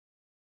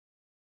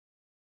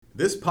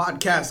This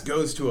podcast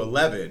goes to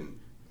 11.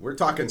 We're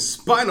talking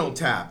Spinal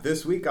Tap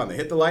this week on the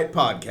Hit the Light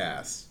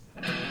podcast.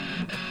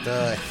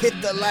 The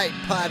Hit the Light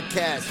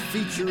podcast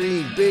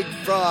featuring Big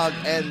Frog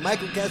and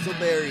Michael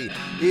Castleberry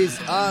is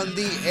on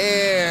the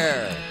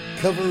air,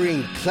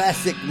 covering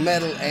classic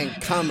metal and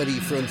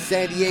comedy from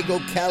San Diego,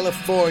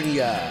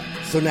 California.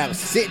 So now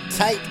sit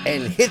tight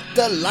and hit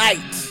the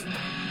light.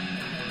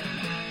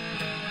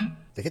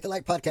 The Hit the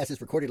Light podcast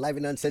is recorded live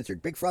and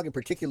uncensored. Big Frog in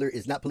particular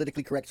is not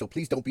politically correct, so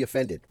please don't be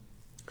offended.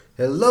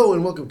 Hello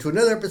and welcome to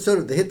another episode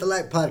of the Hit the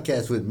Light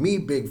podcast with me,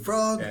 Big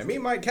Frog. And me,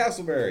 Mike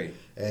Castleberry.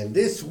 And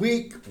this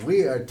week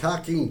we are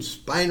talking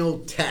Spinal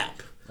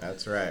Tap.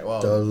 That's right.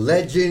 Well, the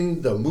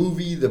legend, the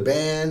movie, the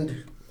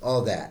band,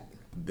 all that.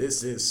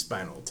 This is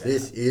Spinal Tap.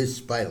 This is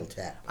Spinal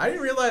Tap. I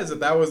didn't realize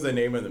that was the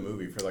name of the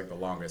movie for like the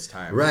longest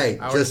time. Right,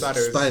 I always just thought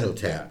it was Spinal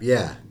Tap.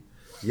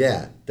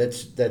 Yeah,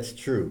 that's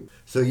true.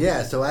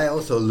 So I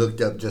also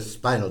looked up just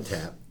Spinal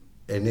Tap.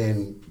 And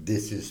then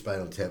This is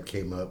Spinal Tap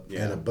came up,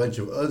 and a bunch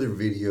of other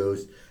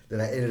videos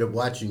that I ended up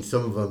watching,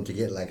 some of them to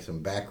get like some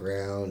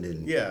background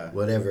and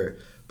whatever,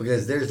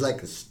 because there's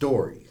like a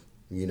story,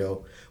 you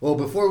know. Well,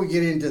 before we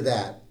get into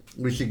that,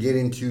 we should get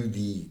into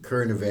the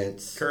current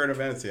events.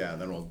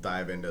 And then we'll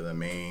dive into the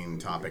main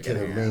topic at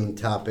hand. Main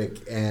topic.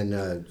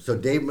 And so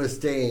Dave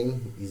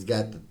Mustaine, he's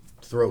got the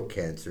throat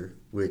cancer,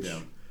 which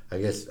I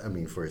guess, I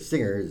mean, for a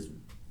singer is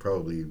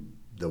probably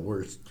the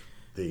worst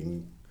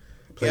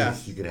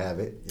place you could have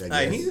it.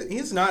 I guess.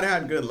 He's not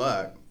had good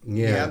luck.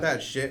 Yeah. He had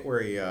that shit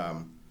where he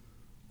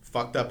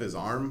fucked up his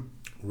arm.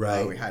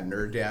 Right. He had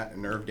nerve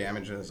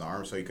damage in his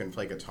arm, so he couldn't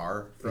play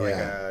guitar for like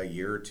a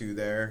year or two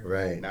there.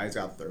 Right. Now he's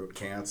got throat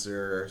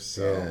cancer,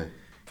 so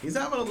he's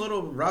having a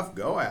little rough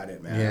go at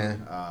it, man.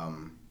 Yeah.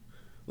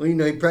 Well, you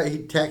know,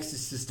 he taxed the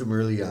system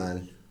early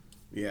on.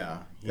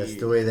 Yeah. That's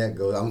the way that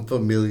goes. I'm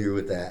familiar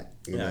with that,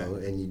 you know,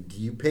 and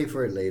you pay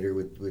for it later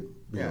with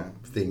you know,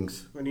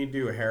 things. When you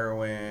do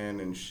heroin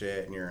and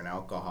shit and you're an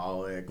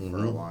alcoholic for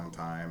a long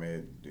time,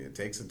 it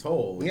takes a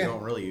toll. You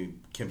don't really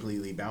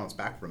completely bounce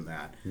back from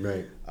that.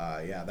 Right.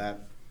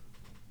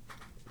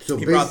 So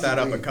he brought that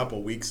up a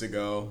couple weeks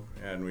ago,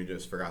 and we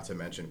just forgot to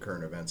mention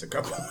current events a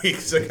couple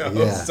weeks ago.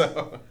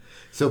 Yeah.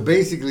 So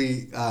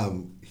basically,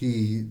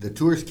 the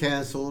tour's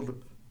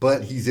canceled,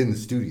 but he's in the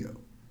studio.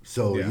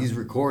 So he's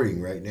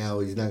recording right now.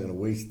 He's not going to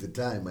waste the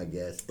time, I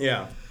guess.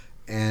 Yeah.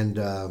 And,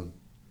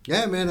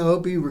 man, I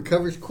hope he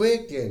recovers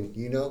quick. And,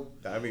 you know.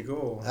 That'd be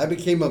cool. I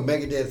became a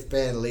Megadeth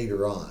fan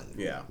later on.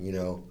 Yeah. You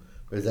know.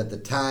 Whereas at the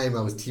time,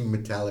 I was Team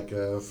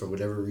Metallica for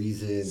whatever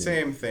reason.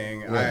 Same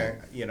thing. Yeah.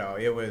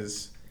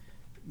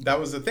 That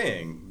was the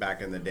thing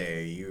back in the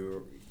day.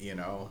 You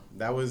know,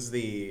 that was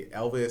the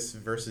Elvis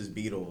versus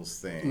Beatles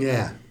thing.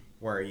 Yeah.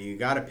 Where you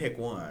got to pick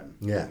one.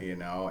 Yeah. You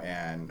know,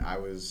 and I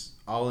was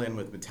all in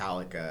with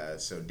Metallica,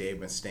 so Dave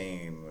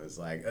Mustaine was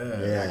like,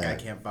 that guy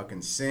can't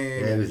fucking sing.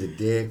 Yeah, he was a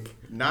dick.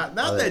 Not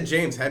that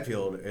James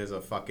Hetfield is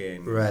a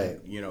fucking,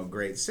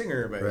 great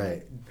singer,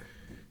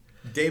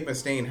 but Dave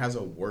Mustaine has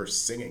a worse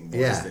singing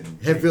voice than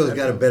James Hetfield's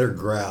got a better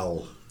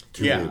growl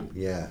to him.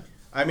 Yeah.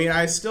 I mean,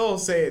 I still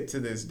say it to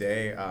this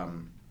day.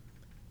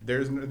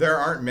 There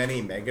aren't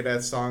many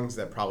Megadeth songs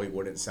that probably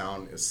wouldn't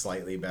sound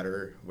slightly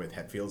better with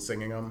Hetfield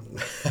singing them.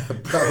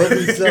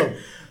 Probably so.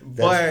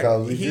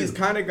 But he's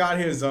kind of got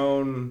his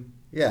own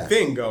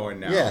thing going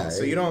now. Yeah.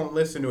 So you don't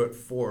listen to it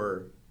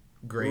for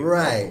great.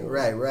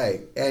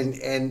 Right.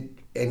 And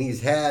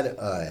he's had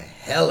a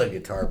hell of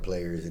guitar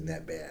players in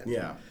that band.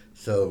 Yeah.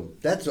 So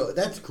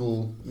that's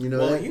cool. You know.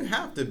 Well, you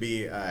have to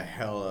be a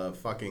hella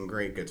fucking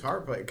great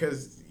guitar player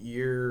because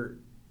you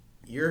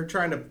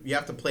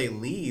have to play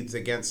leads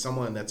against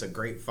someone that's a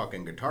great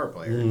fucking guitar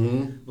player.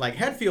 Mm-hmm. Like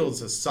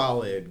Hetfield's a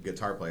solid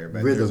guitar player,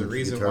 but there's a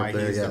reason why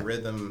he's the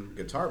rhythm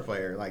guitar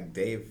player. Like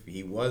Dave,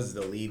 he was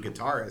the lead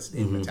guitarist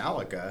in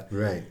Metallica.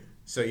 Right.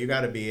 So you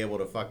got to be able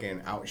to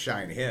fucking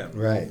outshine him.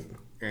 Right.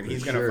 And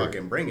he's going to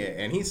fucking bring it.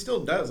 And he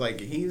still does. Like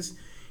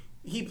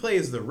he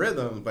plays the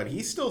rhythm, but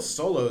he still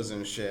solos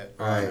and shit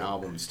on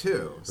albums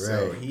too.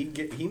 So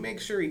he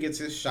makes sure he gets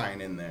his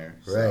shine in there.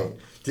 So. Right.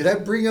 Did I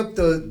bring up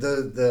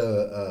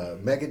the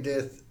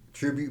Megadeth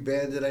tribute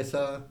band that I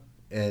saw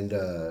and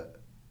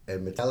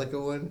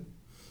Metallica one?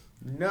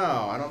 No,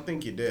 I don't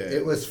think you did.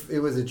 It was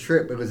a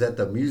trip. It was at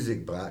the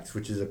Music Box,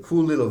 which is a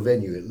cool little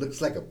venue. It looks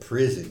like a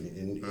prison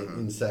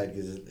inside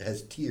because it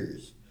has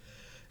tiers,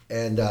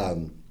 and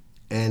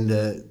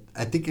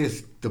I think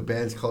the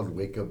band's called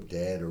Wake Up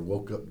Dead or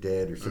Woke Up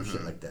Dead or some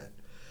shit like that.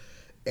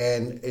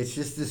 And it's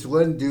just this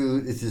one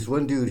dude. It's this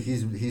one dude.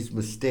 He's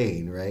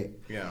Mustaine, right?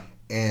 Yeah.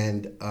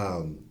 And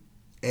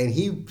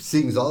he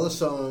sings all the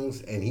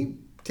songs, and he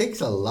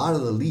takes a lot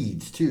of the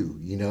leads too.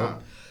 You know. Huh.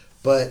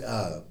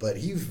 But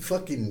he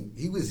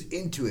was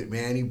into it,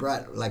 man. He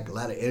brought like a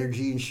lot of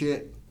energy and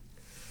shit.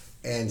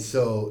 And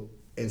so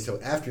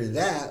after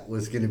that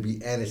was going to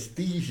be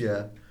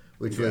Anesthesia,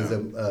 which was a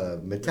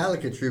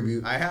Metallica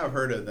tribute. I have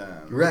heard of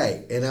them.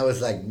 Right. And I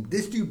was like,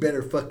 this dude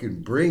better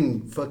fucking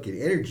bring fucking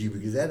energy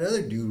because that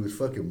other dude was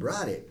fucking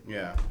brought it.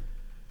 Yeah.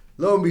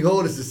 Lo and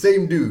behold, it's the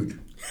same dude.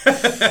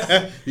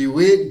 He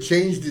went and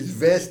changed his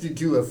vest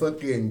into a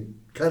fucking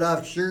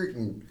cut-off shirt,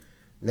 and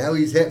now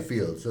he's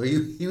Hetfield. So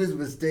he was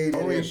Mustaine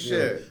and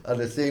Hetfield on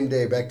the same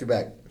day, back to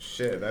back.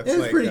 Shit,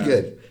 that's pretty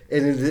good.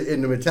 And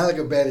in the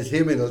Metallica band is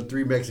him and the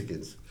 3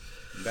 Mexicans.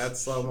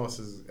 That's almost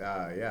as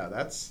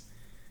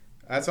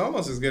that's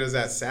almost as good as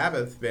that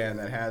Sabbath band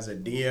that has a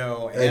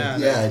Dio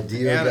and an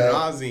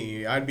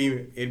Ozzy.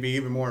 It'd be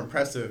even more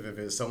impressive if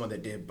it was someone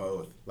that did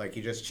both. Like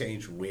he just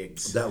changed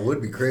wigs. That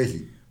would be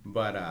crazy.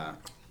 But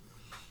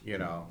you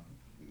know.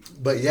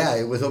 But yeah,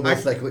 it was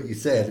almost like what you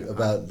said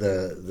about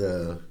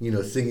the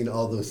singing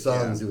all those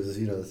songs. Yeah. It was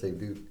the same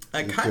dude.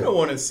 I kind of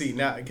want to see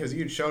now because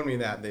you'd shown me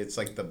that it's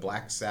like the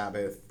Black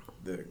Sabbath.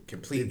 The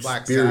complete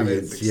Black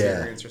Sabbath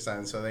experience or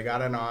something. So they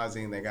got an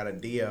Ozzy and they got a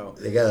Dio.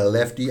 They got a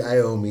Lefty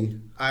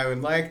Iommi. I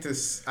would like to.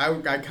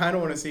 I kind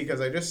of want to see because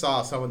I just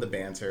saw some of the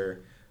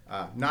banter.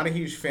 Not a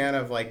huge fan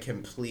of like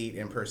complete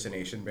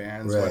impersonation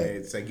bands. Right. When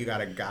it's like you got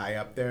a guy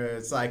up there.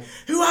 It's like,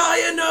 who are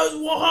you, those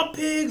war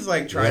pigs?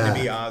 Like trying to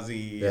be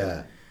Ozzy.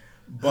 Yeah.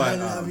 But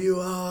I love you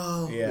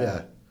all.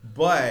 Yeah.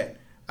 But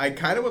I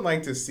kind of would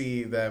like to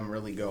see them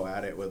really go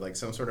at it with like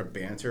some sort of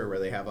banter where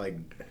they have like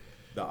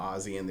the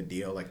Ozzy and the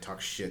Dio like talk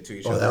shit to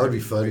each other. Oh, that would be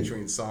funny.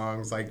 Between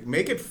songs. Like,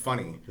 make it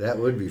funny. That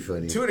would be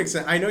funny. To an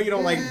extent. I know you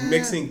don't like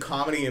mixing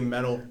comedy and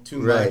metal too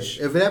much.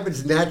 If it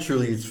happens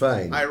naturally, it's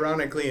fine.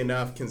 Ironically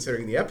enough,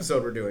 considering the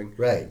episode we're doing.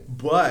 Right.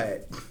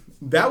 But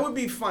that would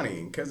be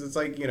funny because it's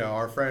like,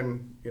 our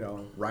friend,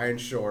 Ryan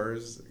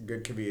Shores,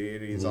 good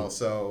comedian. He's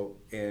also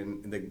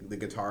in the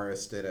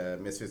guitarist at a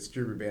Misfits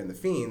tribute band, The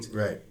Fiends.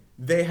 Right.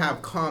 They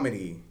have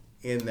comedy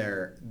in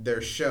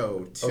their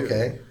show, too.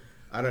 Okay.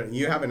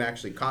 You haven't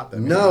actually caught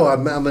them. No, I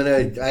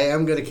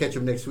am gonna catch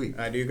them next week.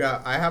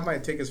 I have my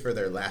tickets for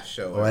their last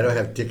show. Oh, I don't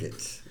have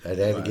tickets. I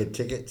had to get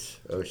tickets.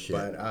 Oh shit.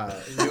 But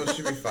you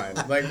should be fine.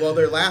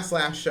 Their last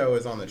show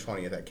is on the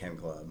 20th at Ken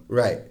Club.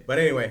 Right. But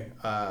anyway,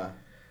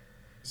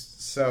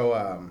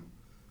 so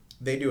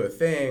they do a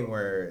thing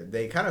where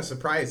they kind of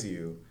surprise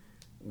you,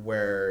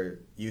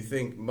 where you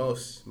think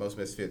most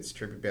Misfits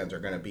tribute bands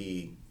are gonna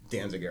be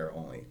Danzig era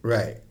only.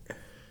 Right.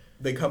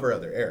 They cover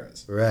other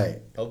eras.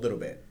 Right. A little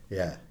bit.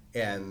 Yeah.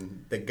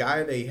 And the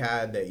guy they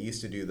had that used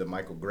to do the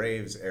Michael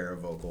Graves era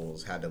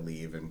vocals had to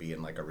leave and be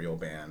in like a real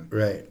band.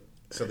 Right.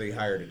 So they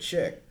hired a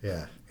chick.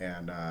 Yeah.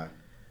 And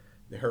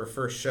her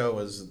first show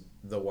was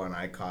the one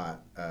I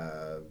caught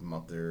a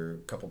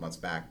couple months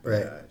back.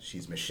 Right.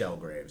 She's Michelle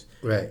Graves.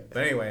 Right.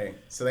 But anyway,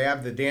 so they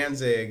have the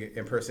Danzig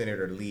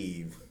impersonator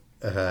leave.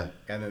 Uh-huh.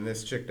 And then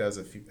this chick does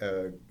a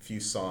few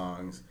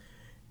songs.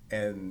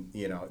 And,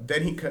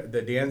 then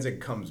the Danzig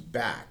comes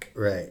back.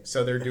 Right.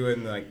 So they're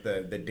doing like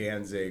the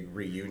Danzig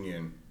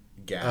reunion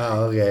gag.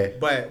 Oh, okay.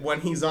 But when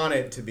he's on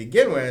it to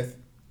begin with,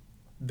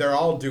 they're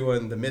all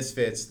doing the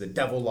Misfits, the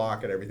Devil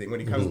Lock and everything.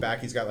 When he comes back,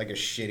 he's got like a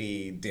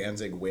shitty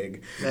Danzig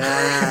wig.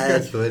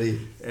 That's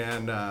funny.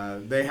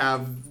 And they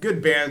have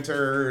good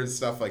banter and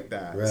stuff like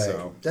that. Right.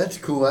 So that's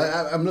cool.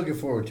 I'm looking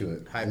forward to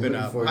it. Hyping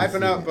up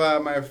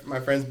my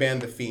friend's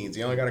band, The Fiends.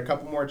 You only got a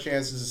couple more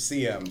chances to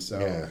see them.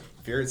 So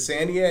if you're in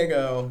San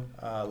Diego,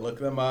 look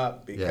them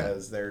up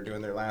because they're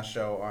doing their last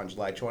show on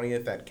July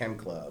 20th at Ken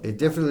Club. It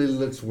definitely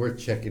looks worth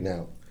checking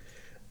out.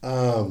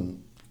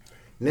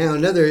 Now,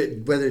 another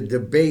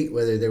debate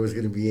whether there was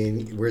going to be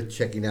any worth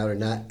checking out or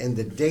not, and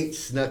the date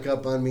snuck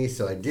up on me,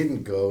 so I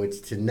didn't go. It's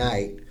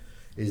tonight.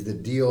 Is the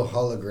Dio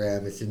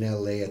hologram? It's in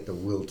L.A. at the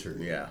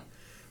Wiltern. Yeah,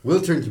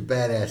 Wiltern's a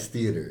badass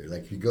theater.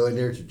 Like if you go in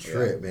there, it's a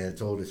trip, man.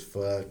 It's old as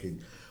fuck and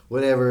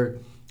whatever.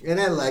 And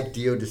I like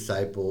Dio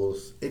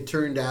Disciples. It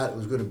turned out it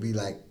was going to be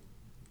like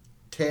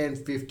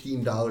 $10,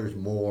 $15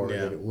 more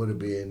than it would have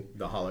been.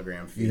 The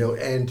hologram fee.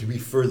 And to be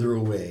further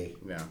away.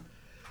 Yeah.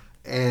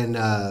 And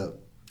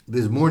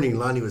this morning,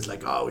 Lonnie was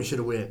like, "Oh, we should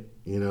have went,"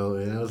 and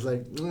I was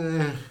like,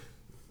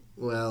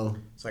 well.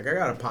 It's like, I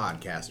got a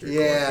podcast to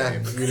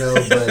record.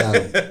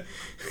 Yeah, but...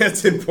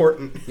 that's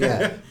important.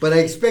 Yeah, but I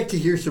expect to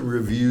hear some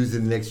reviews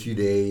in the next few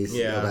days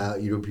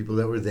about, people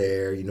that were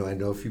there. I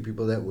know a few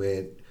people that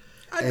went.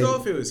 I'd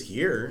go if it was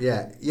here.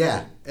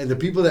 Yeah. And the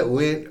people that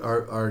went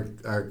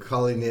are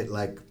calling it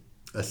like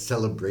a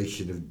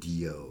celebration of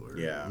Dio or,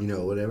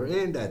 whatever.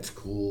 And that's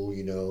cool,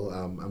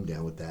 I'm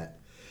down with that.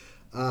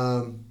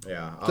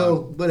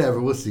 So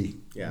whatever, we'll see.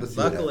 Yeah.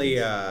 Luckily,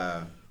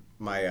 I'm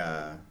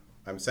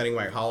setting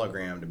my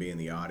hologram to be in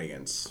the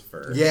audience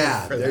for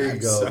there that, you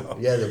go. So.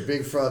 Yeah, the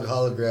Big Frog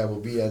hologram will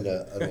be on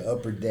the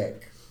upper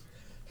deck.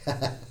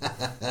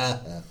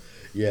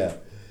 Yeah.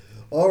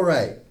 All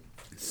right.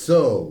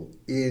 So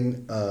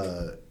in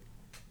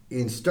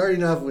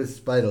starting off with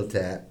Spinal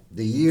Tap,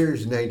 the year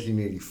is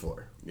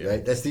 1984.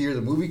 Right. That's the year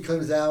the movie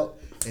comes out,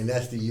 and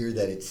that's the year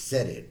that it's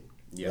set in.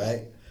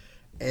 Right.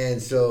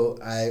 And so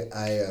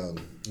I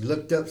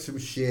looked up some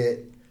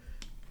shit,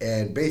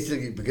 and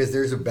basically because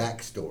there's a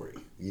backstory,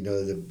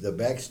 the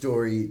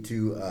backstory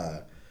to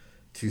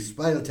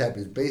Spinal Tap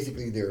is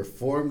basically they were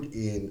formed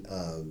in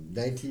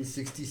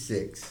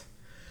 1966,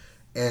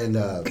 and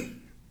I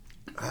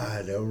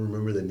don't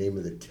remember the name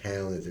of the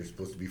town that they're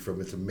supposed to be from.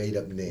 It's a made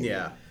up name,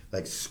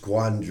 like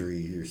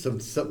Squandry or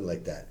something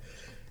like that.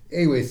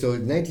 Anyway, so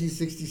in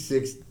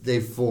 1966 they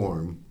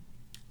form,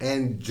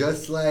 and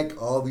just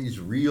like all these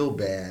real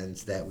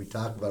bands that we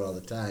talk about all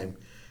the time,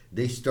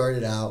 they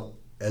started out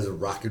as a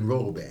rock and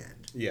roll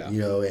band. Yeah.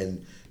 You know,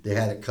 and they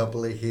had a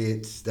couple of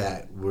hits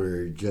that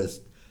were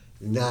just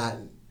not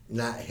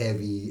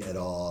heavy at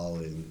all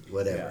and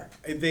whatever.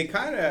 Yeah. They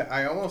kind of,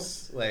 I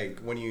almost like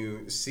when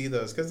you see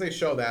those, because they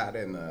show that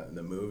in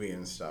the movie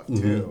and stuff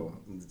too,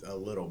 a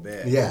little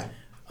bit. Yeah.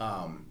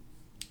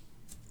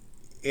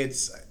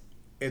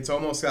 It's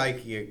almost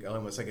like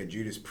a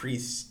Judas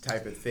Priest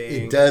type of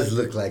thing. It does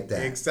look like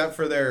that. Except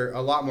for they're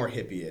a lot more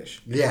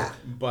hippie-ish. Yeah.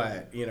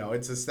 But,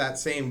 it's just that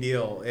same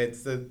deal.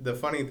 It's the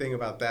funny thing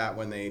about that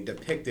when they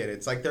depict it,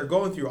 it's like they're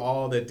going through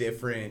all the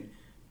different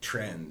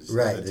trends.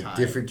 Right, of the time.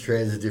 Different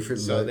trends,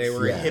 different so looks. They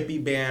were a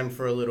hippie band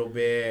for a little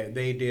bit.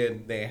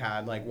 They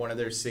had like one of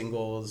their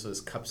singles was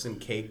Cups and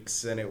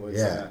Cakes, and it was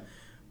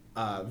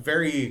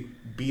very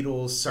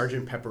Beatles,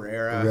 Sgt. Pepper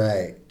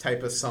era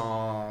type of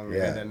song.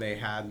 Yeah. And then they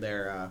had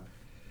their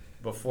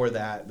before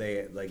that,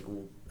 they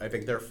I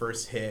think their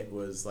first hit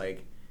was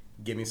like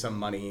 "Give Me Some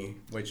Money,"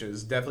 which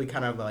was definitely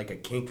kind of like a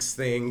Kinks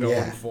thing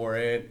going for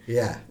it.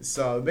 Yeah.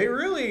 So they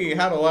really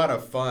had a lot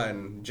of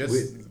fun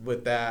just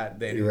with that.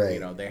 They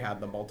they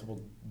had the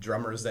multiple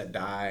drummers that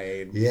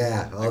died.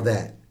 Yeah, all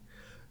that.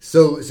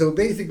 So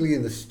basically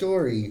in the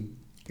story,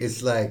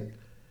 it's like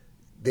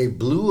they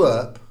blew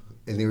up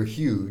and they were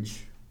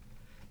huge,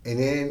 and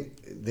then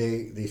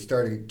they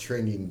started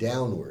trending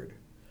downward.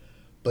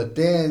 But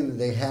then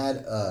they had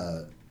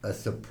a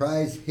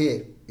surprise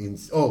hit in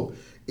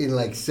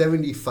like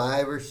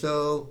 75 or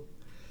so.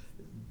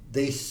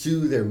 They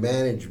sue their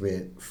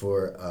management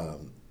for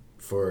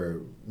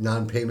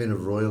non-payment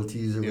of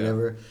royalties or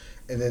whatever,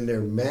 and then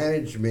their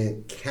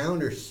management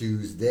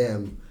countersues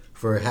them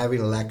for having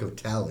a lack of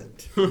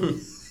talent.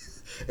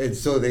 And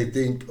so they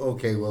think,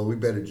 okay, well, we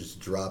better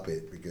just drop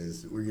it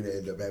because we're going to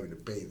end up having to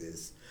pay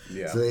this.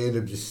 Yeah. So they end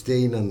up just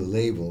staying on the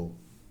label.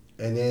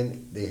 And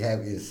then they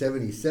have, in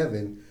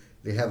 77,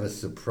 they have a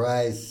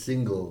surprise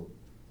single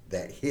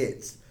that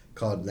hits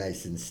called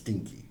Nice and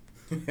Stinky,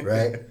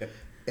 right?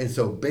 And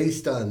so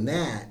based on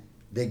that,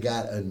 they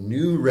got a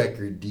new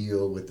record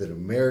deal with an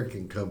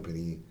American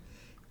company,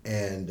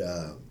 and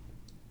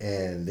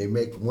they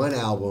make one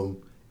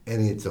album,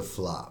 and it's a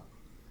flop.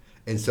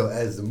 And so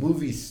as the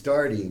movie's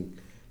starting,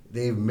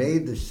 they've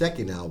made the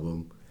second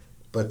album,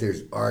 but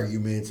there's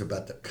arguments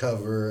about the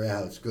cover,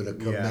 how it's going to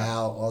come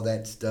out, all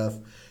that stuff.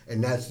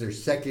 And that's their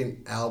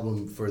second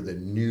album for the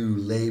new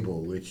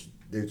label, which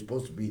they're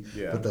supposed to be.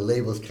 Yeah. But the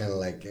label's kind of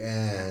like,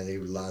 they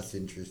lost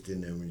interest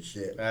in them and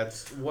shit.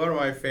 That's one of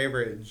my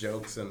favorite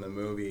jokes in the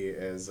movie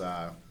is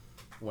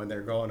when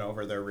they're going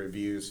over their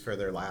reviews for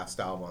their last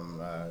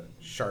album,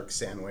 Shark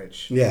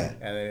Sandwich. Yeah.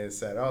 And they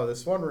said,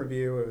 this one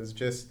review, it was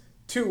just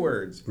 2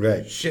 words.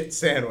 Right. Shit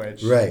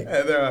sandwich. Right.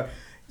 And they're like,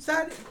 is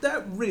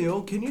that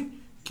real? Can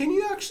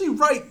you actually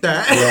write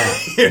that?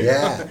 Yeah,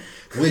 yeah.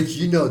 Which,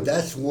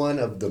 that's one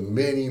of the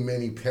many,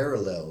 many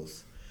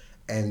parallels.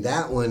 And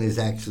that one is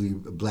actually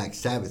a Black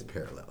Sabbath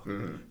parallel.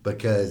 Mm-hmm.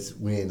 Because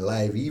when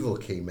Live Evil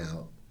came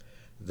out,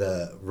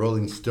 the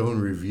Rolling Stone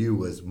review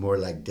was more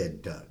like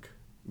Dead Duck.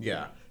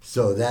 Yeah.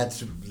 So that's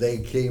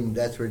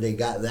where they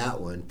got that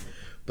one.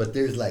 But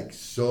there's like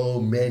so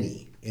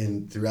many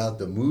throughout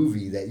the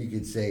movie that you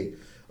could say,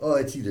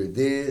 it's either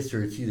this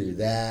or it's either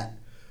that.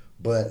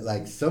 But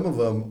like some of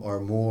them are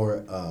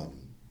more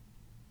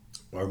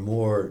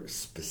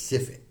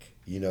specific,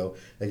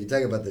 Like you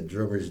talk about the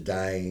drummers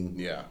dying.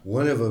 Yeah.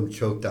 One of them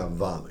choked on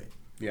vomit.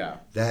 Yeah.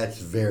 That's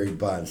very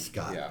Bon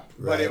Scott. Yeah.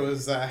 Right? But it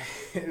was that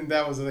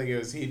was the thing. It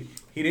was he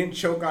didn't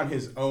choke on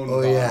his own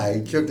vomit. Oh yeah,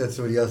 he choked on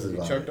somebody else's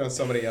vomit. He choked on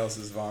somebody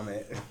else's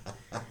vomit.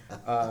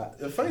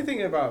 The funny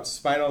thing about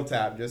Spinal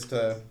Tap,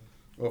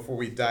 before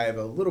we dive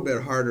a little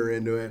bit harder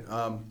into it,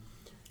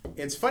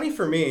 it's funny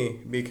for me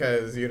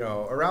because,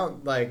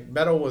 around like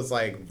metal was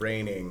like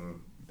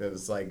reigning. It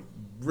was like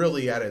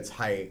really at its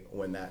height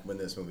when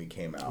this movie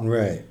came out.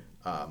 Right.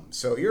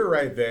 So you're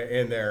right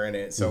there in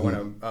it. So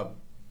when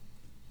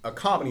a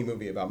comedy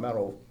movie about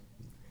metal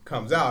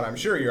comes out, I'm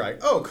sure you're like,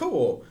 oh,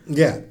 cool.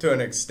 Yeah. To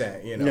an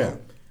extent, Yeah.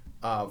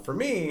 For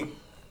me,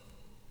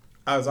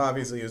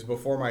 it was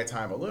before my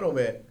time a little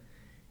bit.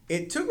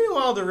 It took me a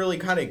while to really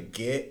kind of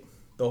get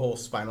the whole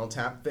Spinal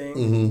Tap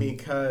thing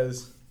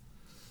because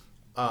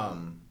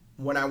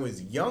when I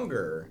was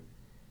younger,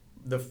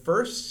 the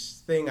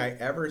first thing I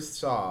ever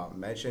saw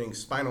mentioning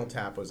Spinal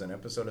Tap was an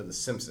episode of The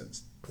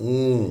Simpsons.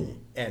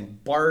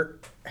 And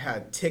Bart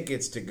had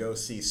tickets to go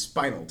see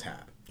Spinal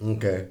Tap.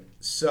 Okay.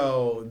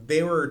 So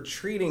they were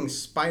treating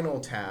Spinal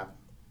Tap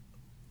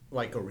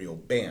like a real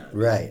band.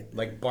 Right.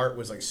 Like Bart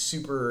was like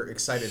super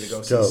excited to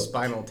go see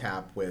Spinal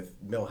Tap with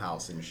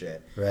Milhouse and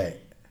shit. Right.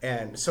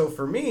 And so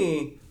for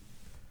me,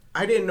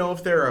 I didn't know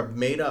if they're a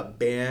made-up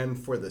band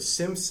for The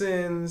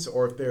Simpsons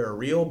or if they're a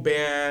real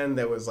band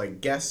that was,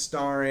 like, guest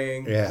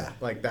starring. Yeah.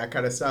 Like, that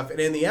kind of stuff. And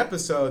in the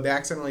episode, they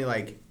accidentally,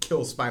 like,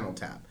 kill Spinal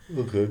Tap.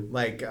 Okay.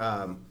 Like,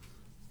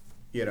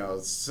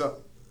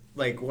 so,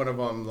 like, one of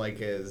them, like,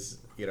 is,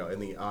 in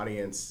the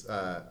audience,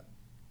 I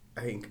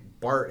I think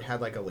Bart had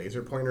like a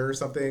laser pointer or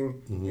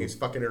something. Mm-hmm. He's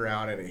fucking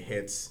around and it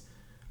hits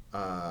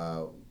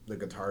the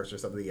guitarist or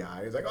something in the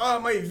eye. He's like, "Oh,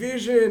 my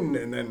vision!"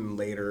 And then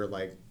later,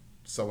 like,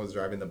 someone's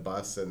driving the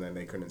bus and then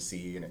they couldn't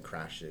see and it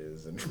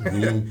crashes.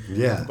 And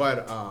Yeah.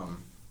 But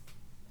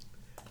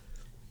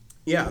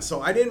yeah,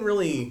 so I didn't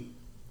really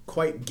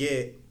quite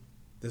get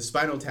the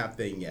Spinal Tap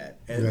thing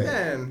yet. And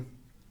then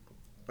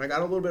I got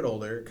a little bit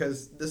older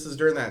because this is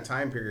during that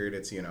time period.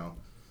 It's, you know,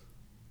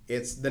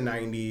 it's the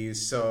 90s,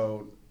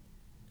 so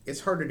it's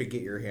harder to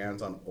get your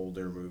hands on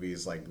older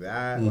movies like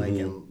that.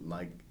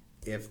 Like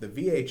if the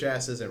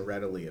VHS isn't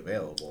readily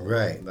available,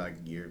 like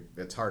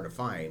it's hard to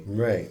find.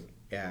 Right.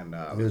 And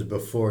it was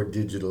before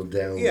digital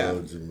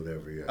downloads and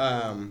whatever.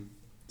 Yeah.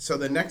 So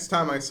the next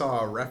time I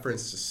saw a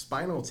reference to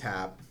Spinal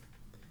Tap,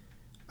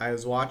 I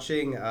was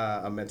watching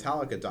a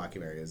Metallica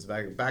documentary. It was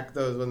back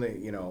those when they,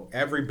 you know,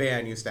 every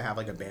band used to have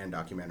like a band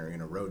documentary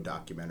and a road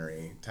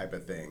documentary type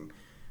of thing.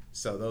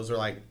 So those are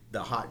like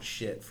the hot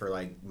shit for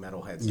like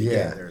metalheads to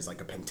get. There's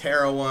like a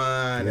Pantera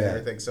one and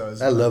everything. So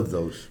I love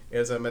those. I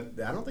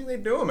don't think they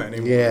do them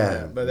anymore.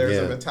 Yeah, but there's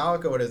a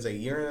Metallica. What is a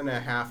year and a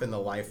half in the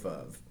life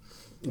of?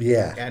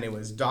 Yeah, and it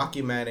was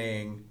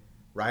documenting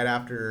right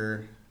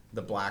after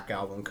the Black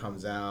Album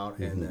comes out,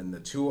 and then the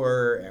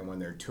tour, and when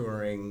they're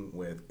touring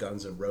with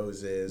Guns N'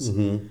 Roses.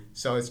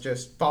 So it's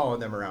just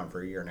following them around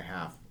for a year and a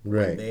half.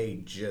 Right.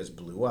 They just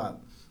blew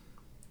up.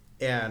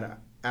 And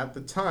at the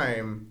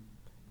time,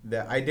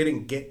 that I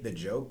didn't get the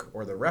joke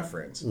or the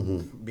reference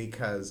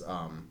because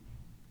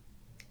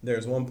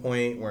there's one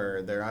point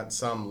where they're at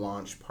some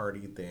launch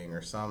party thing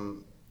or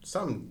some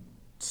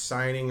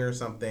signing or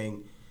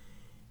something,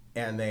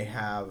 and they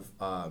have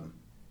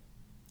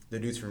the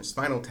dudes from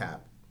Spinal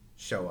Tap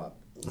show up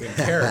in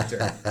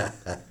character,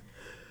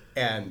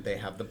 and they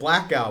have the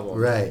Black Album,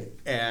 right?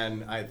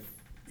 And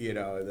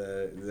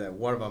the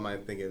one of them I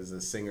think is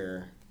the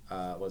singer.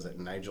 Was it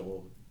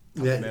Nigel?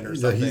 Or something?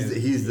 No,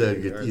 he's the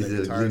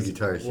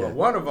guitarist. Well,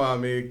 one of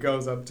them, he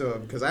goes up to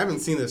him because I haven't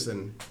seen this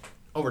in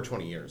over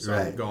 20 years, so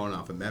I'm going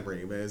off of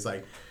memory. But it's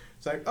like,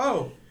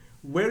 oh,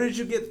 where did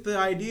you get the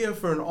idea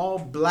for an all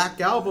black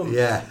album?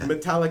 Yeah,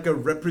 Metallica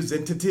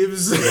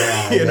representatives.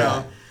 you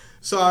know.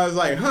 So I was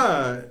like,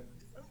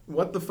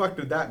 what the fuck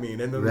did that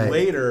mean? And then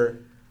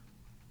later,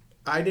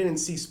 I didn't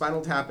see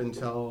Spinal Tap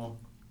until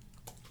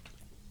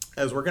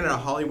I was working at a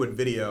Hollywood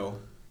Video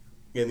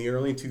in the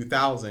early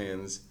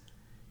 2000s.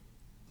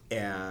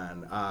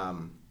 And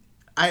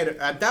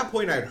at that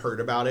point, I'd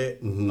heard about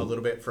it a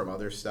little bit from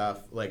other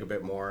stuff, like a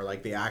bit more,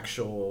 like the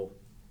actual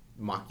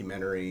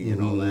mockumentary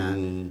and all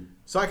that.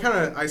 So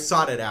I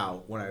sought it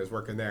out when I was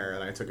working there,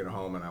 and I took it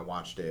home and I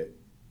watched it,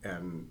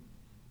 and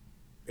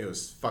it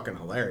was fucking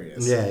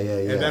hilarious. Yeah.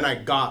 And then I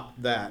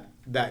got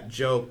that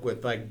joke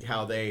with like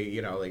how they,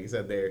 you know, like you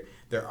said,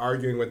 they're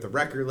arguing with the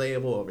record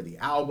label over the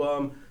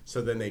album,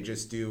 so then they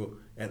just do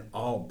an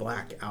all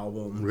black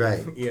album,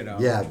 right? You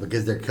know,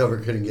 because their cover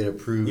couldn't get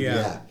approved.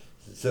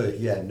 So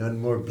none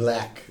more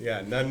black.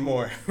 None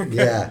more.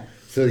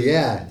 So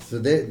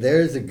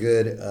there's a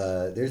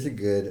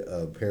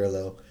good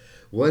parallel.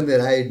 One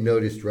that I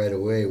noticed right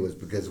away was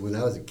because when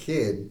I was a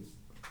kid,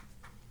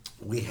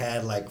 we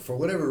had, like, for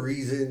whatever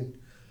reason,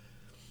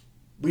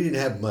 we didn't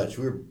have much.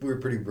 We were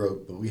pretty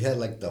broke, but we had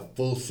like the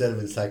full set of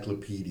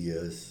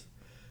encyclopedias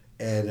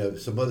and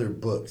some other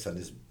books on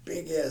this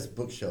big ass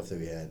bookshelf that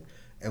we had.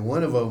 And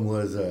one of them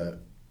was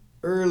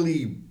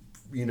early,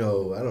 I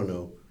don't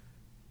know,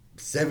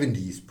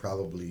 70s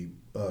probably,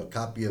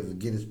 copy of the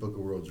Guinness Book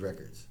of World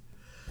Records.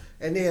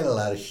 And they had a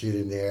lot of shit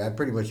in there. I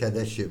pretty much had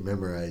that shit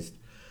memorized.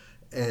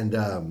 And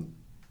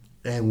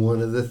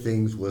one of the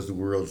things was the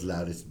world's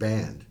loudest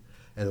band.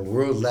 And the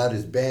world's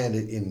loudest band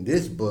in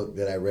this book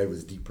that I read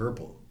was Deep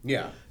Purple.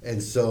 Yeah.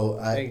 And so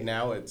I think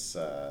now it's...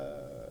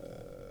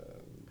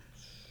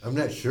 I'm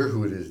not sure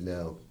who it is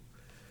now.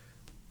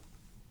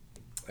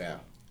 Yeah.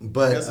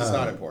 But I guess it's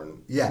not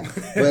important. Yeah.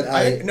 But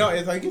I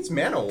think it's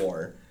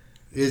Manowar.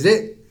 Is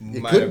it?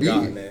 It Might could have be.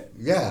 Gotten it.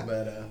 Yeah.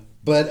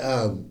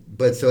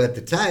 But so at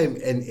the time,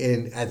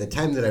 and at the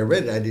time that I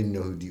read it, I didn't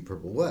know who Deep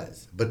Purple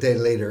was. But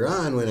then later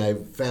on, when I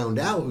found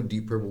out who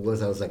Deep Purple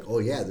was, I was like, oh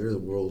yeah, they're the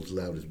world's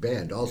loudest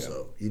band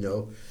also,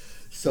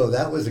 So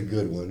that was a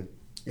good one.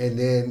 And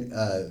then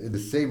in the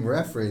same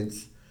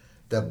reference,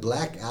 the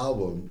Black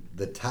Album,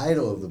 the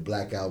title of the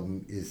Black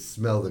Album is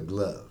Smell the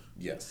Glove.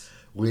 Yes.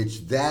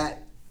 Which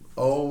that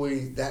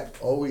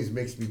always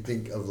makes me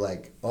think of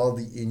like all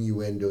the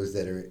innuendos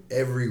that are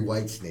every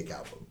Whitesnake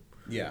album.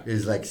 Yeah.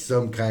 Is like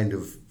some kind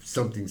of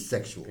something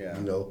sexual,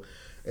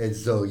 And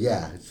so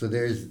so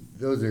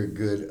those are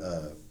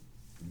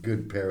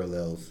good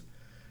parallels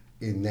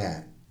in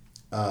that.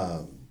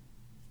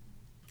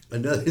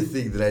 Another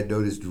thing that I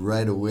noticed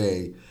right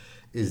away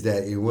is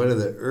that in one of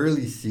the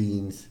early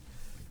scenes,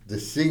 the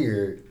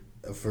singer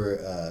for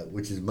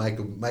which is Mike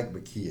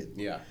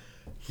McKeon.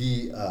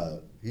 He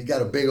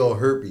got a big old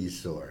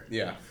herpes sore.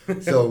 Yeah.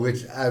 So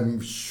which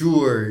I'm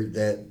sure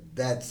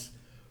that's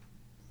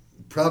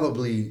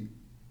probably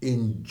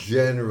in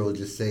general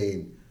just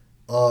saying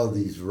all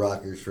these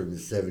rockers from the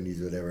 70s,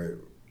 whatever,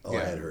 all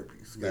had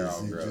herpes. They're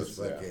all it's gross,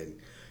 just fucking,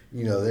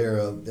 you know,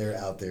 they're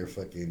out there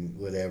fucking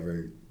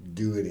whatever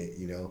doing it,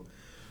 you know.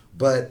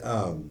 But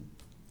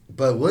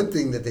one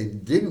thing that they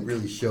didn't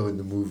really show in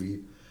the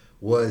movie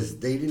was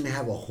they didn't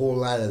have a whole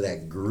lot of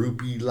that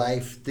groupie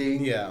life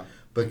thing. Yeah.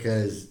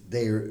 Because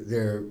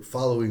their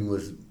following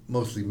was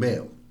mostly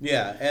male.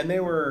 Yeah, and they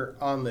were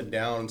on the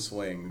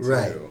downswing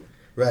too.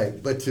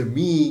 Right. But to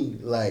me,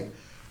 like,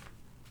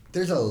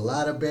 there's a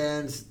lot of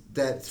bands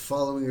that's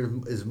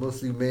following is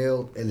mostly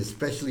male, and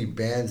especially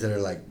bands that are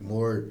like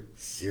more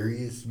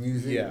serious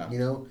music. Yeah. You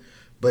know.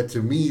 But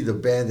to me, the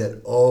band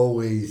that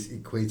always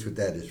equates with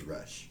that is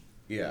Rush.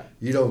 Yeah.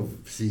 You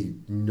don't see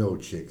no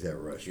chicks at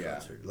Rush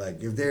concert.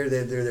 Like if they're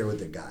there with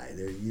the guy,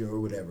 or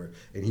whatever,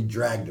 and he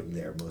dragged them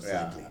there most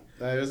likely.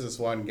 There's this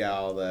one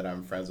gal that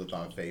I'm friends with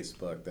on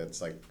Facebook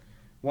that's like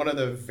one of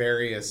the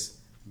various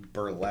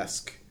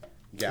burlesque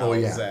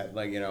gals that,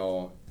 like, you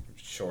know,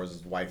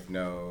 Shore's wife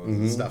knows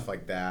and stuff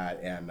like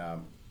that, and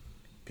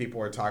people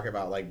were talking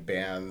about like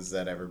bands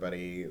that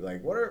everybody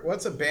like.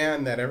 What's a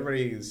band that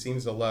everybody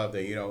seems to love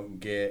that you don't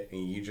get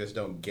and you just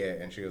don't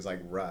get? And she was like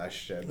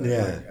Rush. And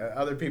then, like,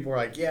 other people were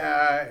like,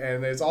 yeah,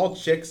 and there's all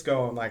chicks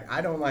going like, I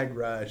don't like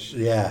Rush.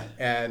 Yeah,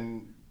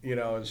 and you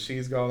know,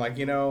 she's going like,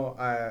 you know,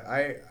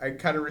 I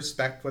kind of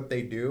respect what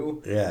they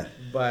do. Yeah,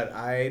 but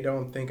I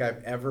don't think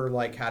I've ever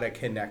like had a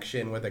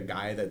connection with a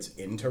guy that's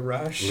into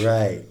Rush.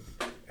 Right.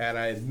 And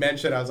I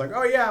mentioned, I was like,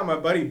 oh, yeah, my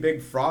buddy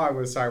Big Frog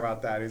was talking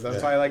about that.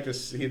 That's why I like to,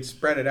 he'd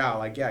spread it out.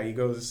 Like, yeah, he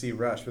goes to see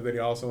Rush, but then he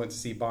also went to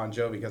see Bon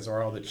Jovi because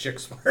where all the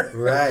chicks were.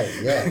 Right,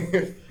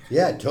 yeah.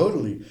 Yeah,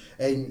 totally.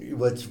 And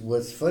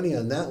what's funny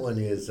on that one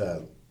is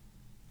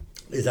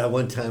I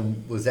one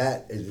time was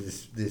at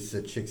this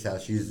chick's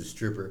house. She was a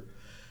stripper.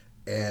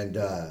 And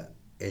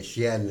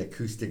she had an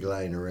acoustic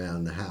lying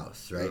around the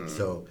house, right?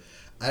 So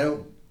I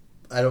don't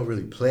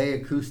really play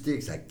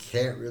acoustics. I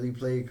can't really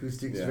play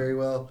acoustics very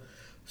well.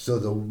 So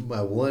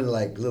my one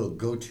like little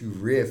go-to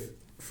riff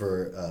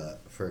for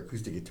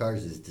acoustic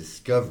guitars is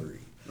Discovery,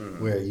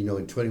 where, you know,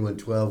 in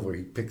 2112 where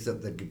he picks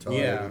up the guitar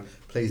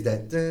and plays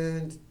that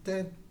dun,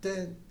 dun,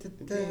 dun, dun,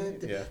 dun,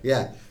 dun.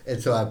 Yeah.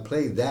 And so I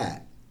played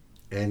that,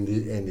 and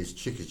this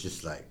chick is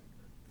just like,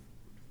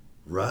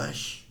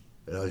 Rush,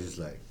 and I was just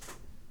like,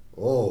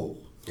 oh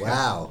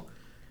wow.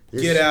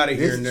 Get out of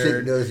here, nerd. This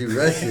chick knows who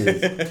Rush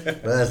is.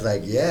 But I was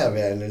like, yeah,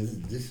 man,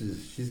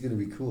 she's gonna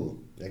be cool.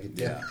 I could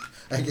tell. Yeah.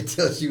 I could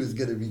tell she was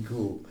gonna be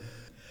cool.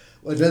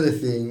 Another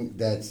thing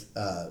that's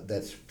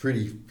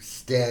pretty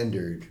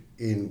standard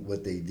in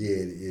what they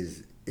did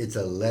is it's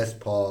a Les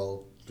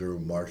Paul through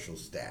Marshall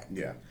stack.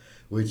 Yeah.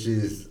 Which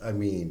is, I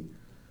mean,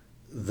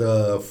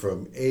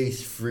 from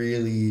Ace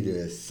Frehley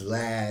to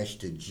Slash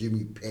to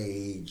Jimmy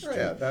Page.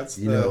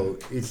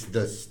 It's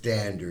the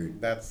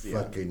standard.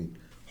 Fucking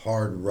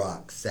hard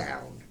rock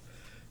sound,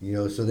 you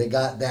know. So they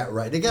got that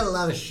right. They got a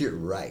lot of shit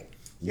right.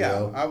 You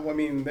know? I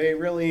mean, they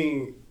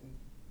really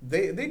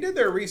they did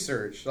their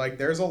research. Like,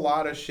 there's a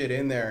lot of shit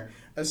in there.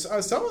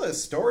 Some of the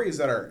stories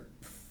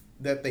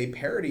that they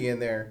parody in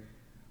there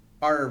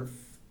are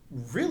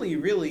really,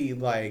 really,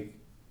 like,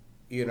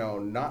 you know,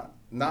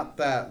 not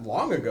that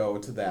long ago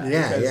to that.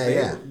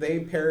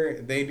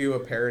 They do a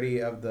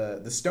parody of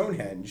the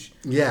Stonehenge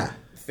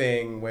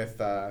thing with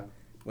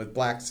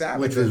Black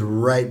Sabbath, which was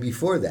right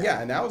before that.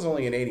 Yeah, and that was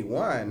only in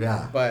 '81.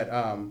 Yeah,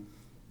 but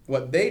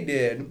what they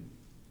did,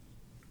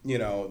 you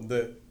know,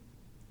 the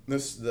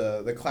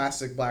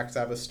classic Black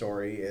Sabbath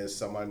story is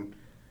someone,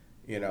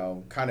 you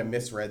know, kind of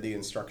misread the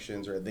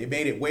instructions, or they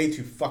made it way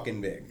too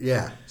fucking big.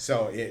 Yeah.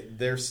 So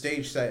their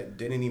stage set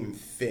didn't even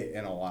fit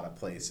in a lot of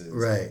places.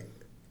 Right.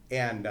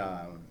 And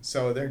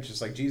so they're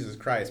just like, Jesus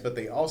Christ. But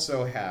they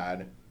also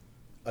had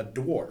a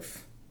dwarf.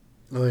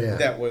 Oh, yeah.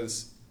 That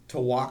was to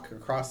walk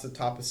across the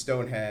top of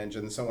Stonehenge,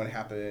 and someone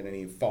happened and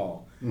he'd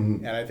fall.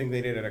 Mm-hmm. And I think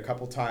they did it a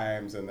couple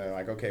times, and they're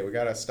like, okay, we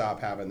got to stop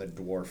having the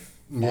dwarf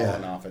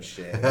falling off of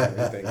shit and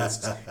everything.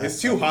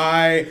 It's too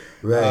high.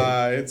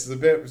 Right. It's a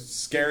bit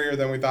scarier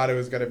than we thought it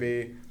was going to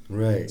be.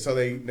 Right. So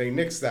they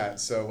nixed that.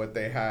 So what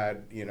they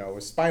had, you know,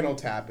 with Spinal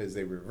Tap is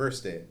they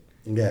reversed it.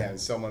 Yeah. And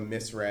someone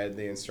misread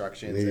the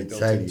instructions. They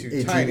built it too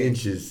 18 tiny.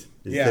 Inches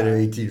instead of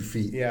 18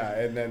 feet. Yeah,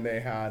 and then they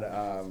had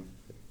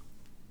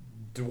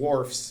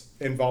dwarfs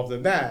involved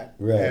in that.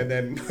 Right. And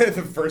then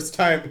the first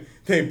time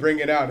they bring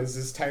it out is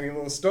this tiny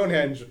little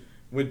Stonehenge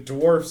with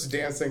dwarfs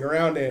dancing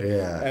around it.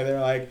 Yeah. And they're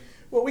like,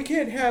 well, we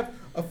can't have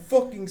a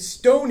fucking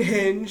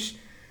Stonehenge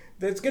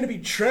that's going to be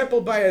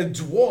trampled by a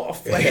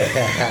dwarf.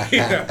 Like, you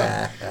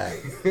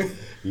know?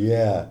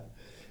 Yeah.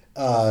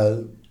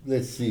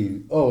 Let's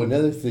see. Oh,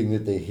 another thing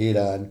that they hit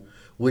on,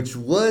 which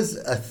was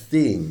a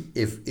thing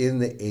in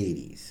the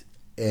 80s.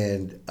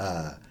 And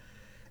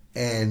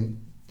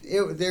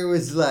there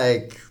was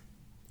like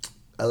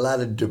a lot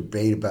of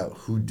debate about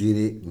who did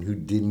it and who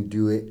didn't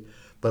do it.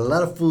 But a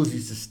lot of fools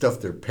used to stuff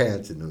their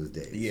pants in those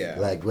days. Yeah.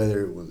 Like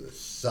whether it was a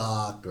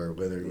sock or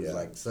whether it was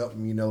like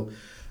something, you know.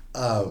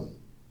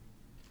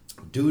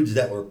 Dudes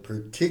that were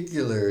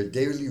particular,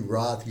 David Lee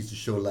Roth used to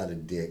show a lot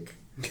of dick.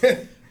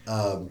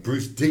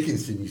 Bruce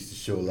Dickinson used to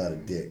show a lot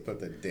of dick. Put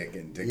the dick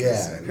in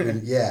Dickinson.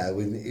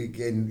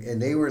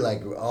 And they were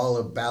like all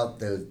about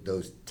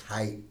those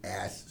tight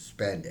ass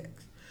spandex,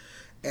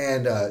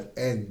 and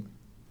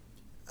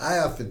I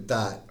often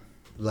thought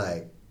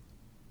like,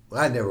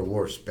 well, I never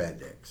wore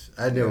spandex.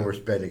 I never wore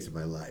spandex in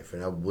my life,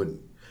 and I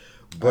wouldn't.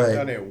 But I've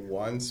done it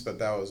once, but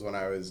that was when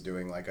I was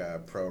doing like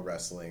a pro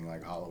wrestling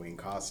like Halloween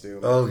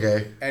costume.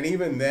 Okay. And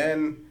even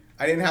then,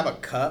 I didn't have a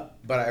cup,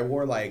 but I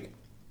wore like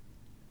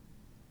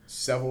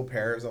several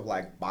pairs of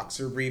like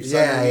boxer briefs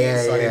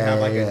underneath, so I didn't have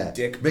like a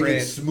dick print. Make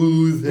it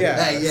smooth.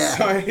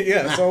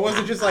 Yeah. So it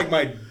wasn't just like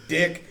my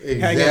dick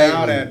hanging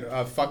out at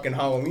a fucking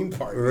Halloween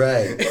party.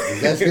 Right.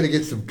 That's gonna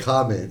get some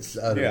comments,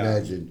 I'd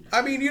imagine.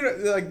 I mean, you know,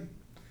 like,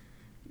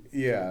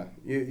 yeah,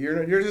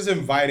 you're just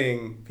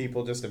inviting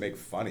people just to make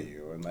fun of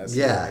you, unless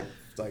you're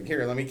like,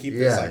 here, let me keep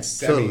this like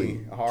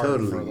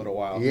semi-hard for a little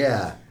while.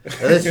 Yeah.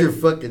 Unless you're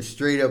fucking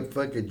straight up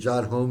fucking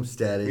John Holmes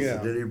status,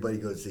 and then everybody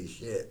gonna say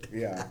shit.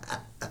 Yeah.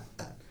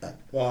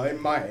 Well,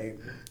 it might.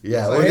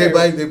 Yeah, or they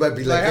might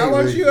be like, how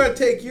much you gotta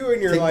take you and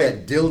your like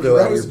that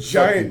dildo out of your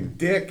giant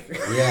dick?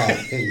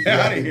 Yeah,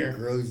 out of here,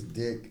 gross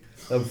dick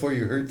before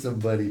you hurt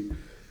somebody.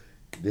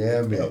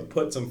 Damn it!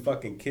 Put some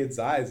fucking kids'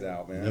 eyes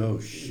out, man. No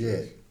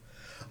shit.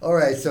 All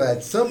right, so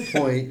at some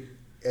point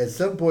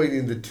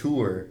in the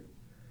tour,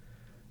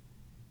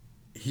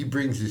 he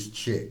brings his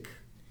chick,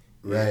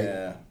 right?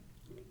 Yeah.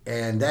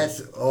 And that's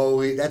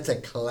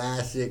a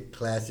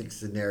classic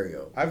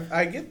scenario.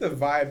 I get the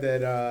vibe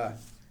that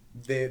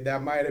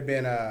that might have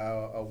been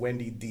a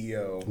Wendy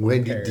Dio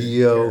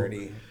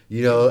parody.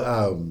 You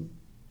know,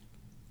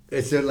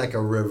 it's like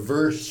a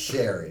reverse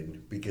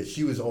Sharon because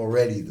she was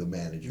already the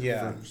manager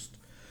first.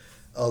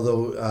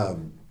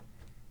 Although,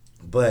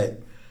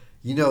 but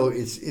you know,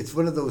 it's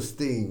one of those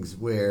things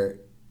where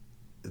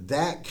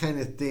that kind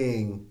of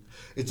thing.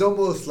 It's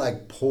almost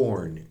like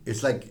porn.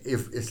 It's like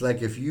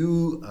if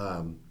you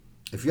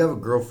have a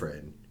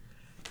girlfriend,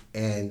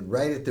 and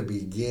right at the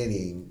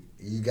beginning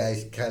you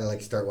guys kind of like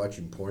start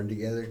watching porn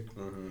together,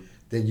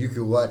 then you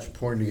can watch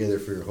porn together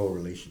for your whole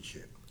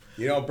relationship.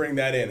 You don't bring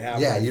that in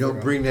halfway. Yeah, you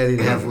don't bring that in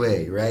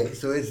halfway, right?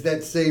 So it's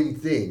that same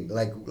thing.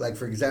 Like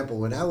for example,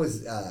 when I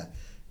was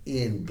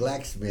in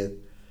Blacksmith,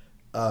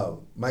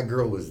 my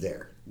girl was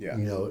there. Yeah.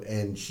 You know,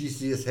 and she used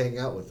to just hang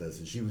out with us,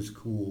 and she was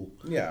cool.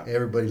 Yeah.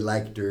 Everybody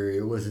liked her.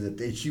 It wasn't a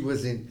thing.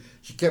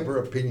 She kept her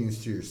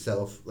opinions to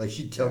herself. Like,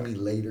 she'd tell me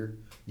later,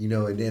 you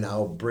know, and then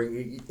I'll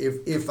bring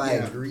it. If I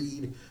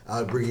agreed,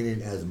 I'll bring it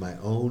in as my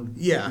own.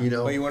 Yeah. You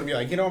know? Well, you want to be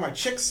like, you know what my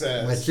chick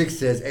says. My chick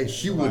says, and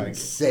she wouldn't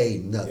say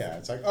nothing. Yeah.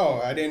 It's like,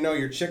 oh, I didn't know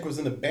your chick was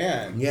in the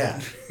band.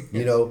 Yeah.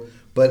 You know,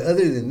 but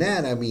other than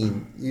that, I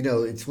mean, you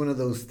know, it's one of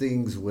those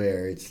things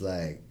where it's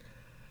like,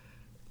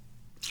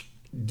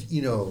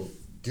 you know,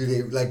 do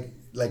they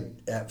like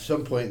at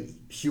some point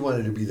she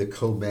wanted to be the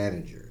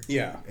co-manager?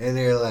 Yeah. And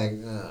they're like,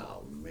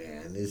 oh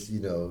man, this, you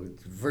know,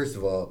 first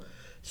of all,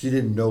 she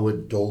didn't know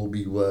what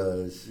Dolby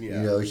was.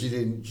 Yeah. You know, she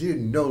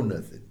didn't know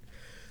nothing.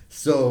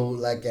 So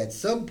like at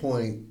some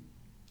point,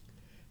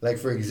 like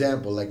for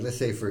example, like let's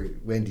say for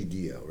Wendy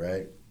Dio,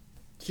 right?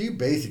 She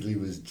basically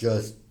was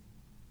just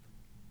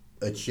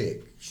a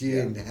chick. She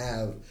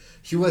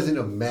wasn't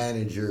a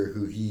manager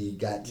who he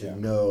got to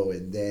know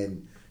and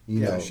then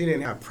you know, she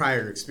didn't have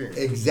prior experience.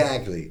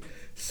 Exactly.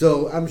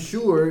 So I'm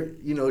sure,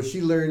 you know,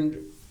 she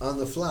learned on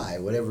the fly,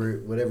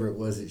 whatever it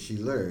was that she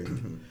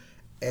learned.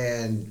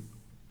 And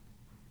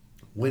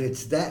when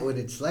it's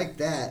like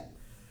that,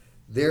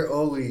 they're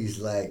always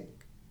like,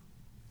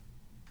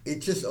 it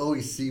just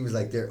always seems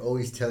like they're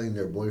always telling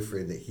their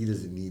boyfriend that he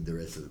doesn't need the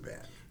rest of the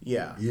band.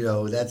 Yeah. You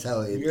know, that's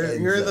how it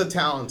You're the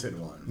talented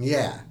one.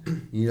 Yeah.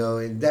 You know,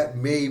 and that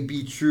may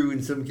be true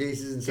in some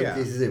cases. In some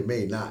cases it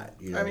may not.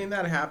 You know? I mean,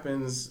 that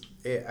happens.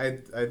 I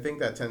think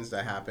that tends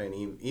to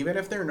happen even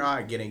if they're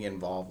not getting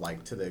involved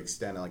like to the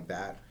extent like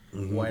that.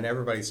 When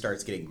everybody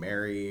starts getting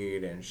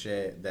married and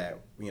shit, that,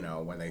 you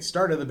know, when they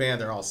started the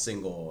band, they're all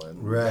single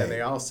and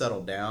they all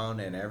settle down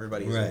and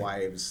everybody's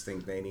wives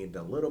think they need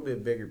a little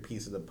bit bigger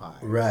piece of the pie.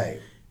 Right.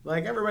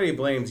 Like, everybody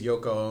blames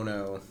Yoko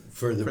Ono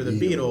for the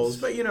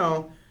Beatles, but, you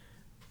know,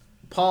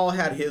 Paul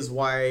had his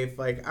wife.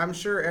 Like, I'm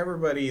sure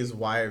everybody's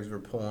wives were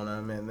pulling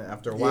him, and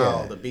after a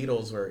while, the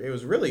Beatles it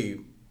was really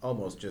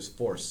almost just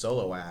 4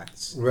 solo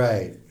acts.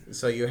 Right.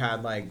 So you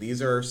had, like,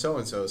 these are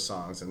so-and-so's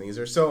songs, and these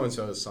are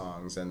so-and-so's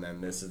songs, and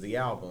then this is the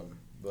album.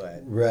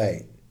 But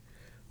Right.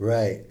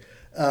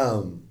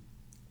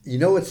 You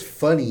know what's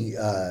funny?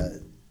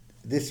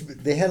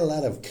 They had a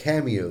lot of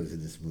cameos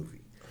in this movie.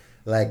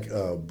 Like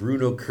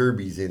Bruno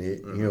Kirby's in it.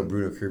 You know who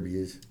Bruno Kirby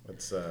is?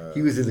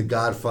 He was in The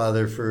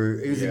Godfather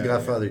in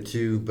Godfather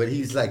 2, but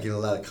he's like in a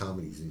lot of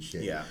comedies and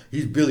shit. Yeah.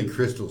 He's Billy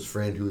Crystal's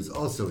friend who is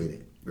also in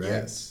it, right?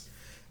 Yes.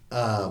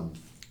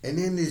 And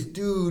then this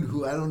dude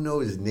who I don't know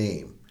his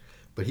name,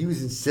 but he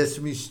was in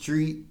Sesame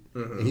Street,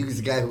 and he was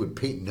the guy who would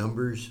paint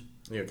numbers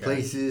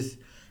places,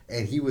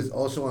 and he was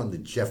also on The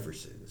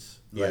Jeffersons.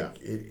 Yeah.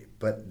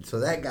 So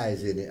that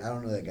guy's in it. I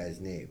don't know that guy's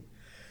name.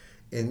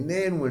 And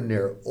then when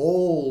they're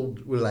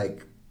old, we're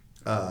like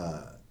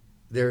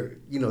they're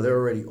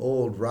already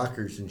old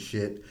rockers and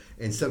shit,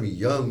 and some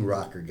young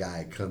rocker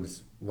guy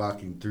comes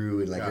walking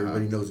through, and like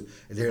everybody knows,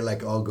 and they're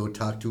like all go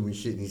talk to him and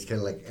shit, and he's kind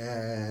of like,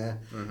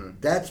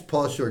 That's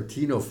Paul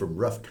Shortino from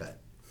Rough Cut.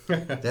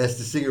 That's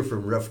the singer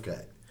from Rough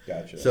Cut.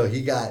 Gotcha. So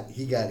he got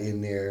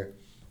in there,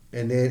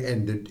 and then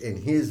and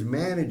his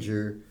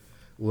manager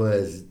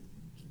was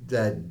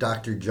that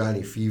Dr.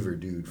 Johnny Fever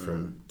dude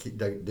from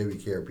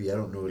WKRP. I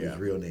don't know what his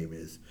real name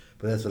is,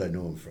 but that's what I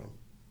know him from.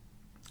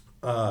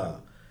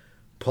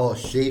 Paul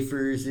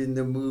Schaefer's in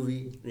the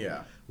movie.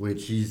 Yeah.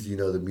 Which he's, he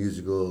was the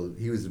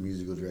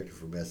musical director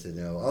from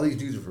SNL. All these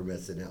dudes are from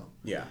SNL.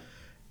 Yeah.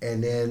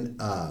 And then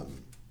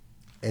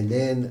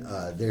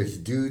there's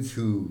dudes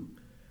who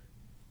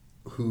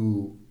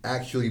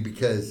actually,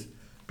 because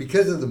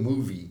of the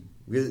movie,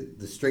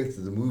 the strength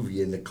of the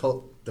movie and the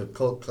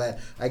cult class,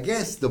 I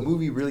guess the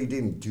movie really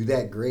didn't do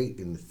that great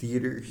in the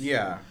theaters.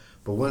 Yeah.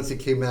 But once it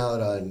came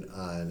out on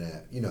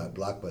at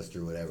Blockbuster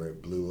or whatever,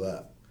 it blew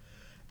up.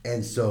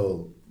 And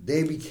so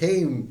they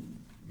became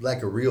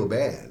like a real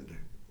band.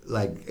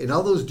 Like, and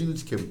all those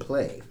dudes can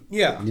play.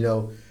 Yeah.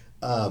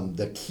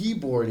 The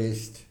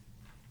keyboardist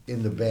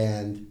in the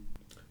band,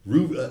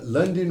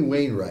 London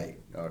Wainwright.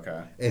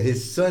 Okay. And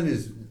his son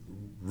is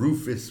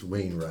Rufus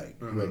Wainwright,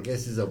 who I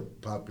guess is a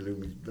popular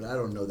music, but I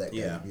don't know that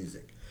guy's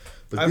music.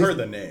 But I've heard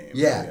the name.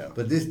 Yeah,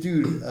 but this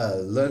dude,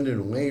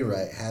 London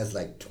Wainwright, has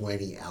like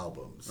 20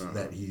 albums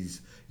that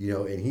he's,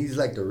 and he's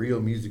like the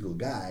real musical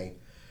guy.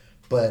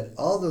 But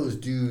all those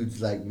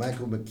dudes like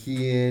Michael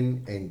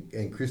McKean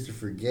and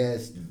Christopher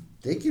Guest,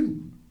 they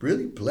can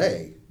really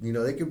play.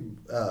 They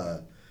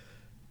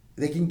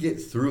can get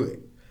through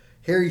it.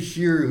 Harry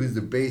Shearer, who's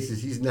the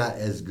bassist, he's not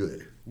as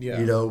good. Yeah.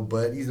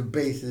 But he's a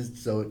bassist,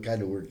 so it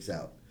kind of works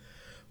out.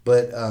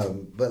 But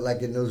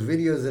like in those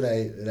videos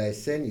that I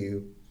send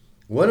you,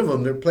 one of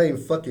them, they're playing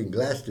fucking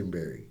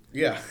Glastonbury.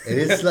 Yeah. And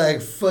it's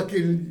like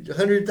fucking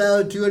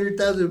 100,000,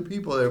 200,000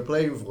 people they're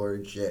playing for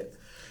and shit.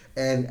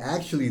 And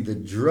actually, the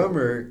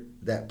drummer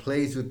that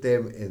plays with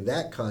them in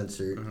that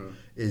concert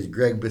is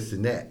Greg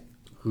Bissonette,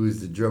 who's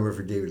the drummer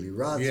for David Lee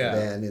Roth's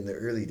band in the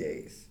early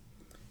days.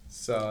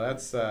 So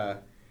that's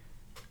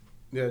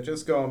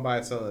just going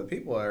by some of the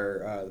people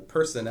are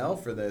personnel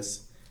for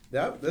this.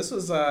 This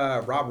was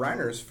Rob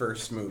Reiner's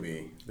first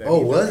movie.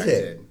 Was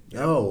it?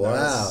 Yep. Oh, wow!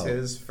 That was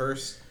his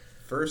first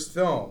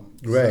film,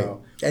 right?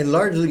 So. And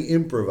largely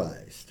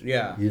improvised.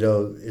 Yeah,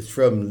 it's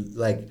from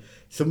like.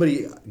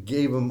 Somebody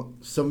gave them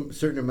some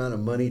certain amount of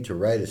money to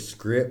write a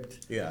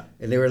script. Yeah.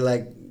 And they were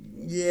like,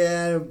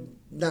 yeah,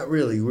 not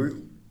really.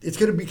 It's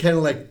going to be kind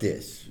of like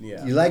this.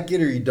 Yeah. You like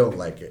it or you don't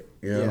like it.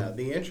 Yeah.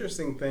 The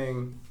interesting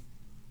thing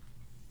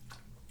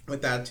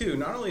with that, too,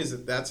 not only is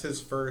it that's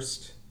his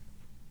first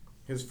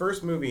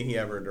movie he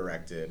ever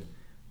directed,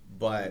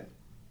 but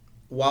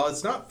while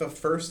it's not the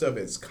first of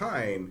its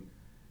kind,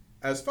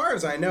 as far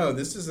as I know,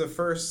 this is the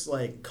first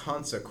like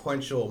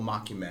consequential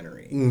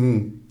mockumentary.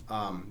 Mm-hmm.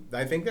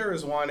 I think there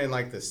was one in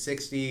like the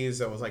 60s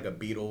that was like a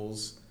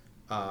Beatles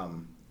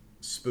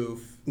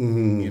spoof,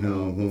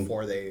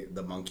 before the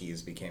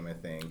Monkees became a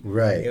thing.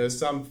 Right. It was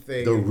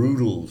something. The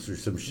Rudels or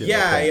some shit.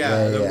 Yeah, like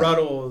that. The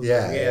Ruddles.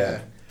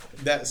 Yeah.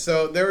 That,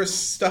 so there was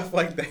stuff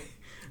like that.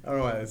 I don't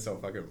know why that's so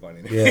fucking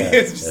funny. Yeah.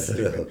 It's just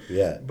stupid.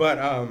 Yeah. But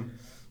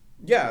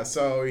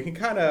so he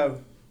kind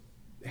of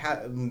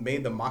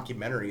made the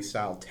mockumentary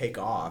style take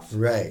off.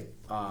 Right.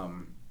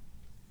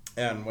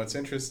 And what's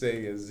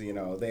interesting is,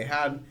 they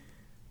had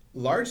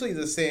largely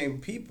the same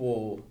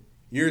people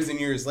years and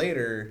years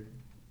later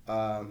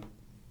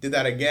did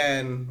that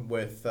again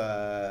with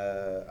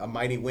A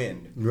Mighty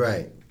Wind.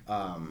 Right.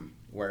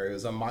 Where it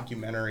was a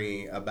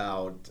mockumentary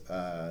about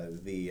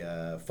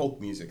the folk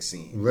music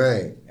scene.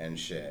 Right. And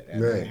shit.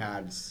 And they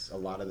had a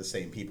lot of the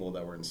same people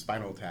that were in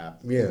Spinal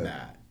Tap in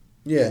that.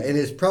 Yeah, and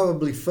it's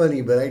probably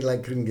funny, but I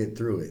couldn't get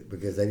through it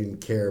because I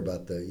didn't care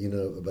about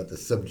the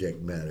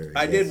subject matter.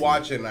 I did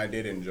watch it and I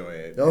did enjoy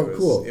it. Oh,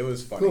 cool! It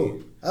was funny.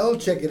 Cool. I will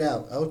check it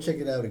out.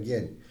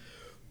 Again.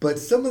 But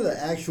some of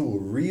the actual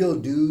real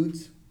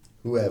dudes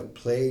who have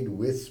played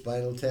with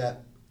Spinal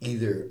Tap,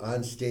 either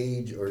on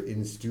stage or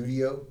in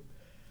studio,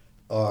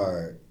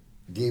 are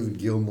David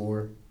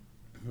Gilmour,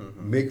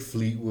 Mick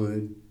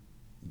Fleetwood,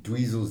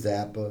 Dweezil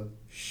Zappa,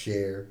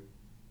 Cher,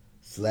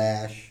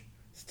 Slash.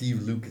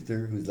 Steve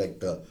Lukather, who's like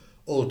the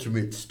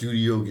ultimate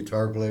studio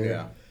guitar player.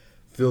 Yeah.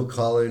 Phil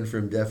Collins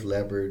from Def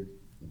Leppard.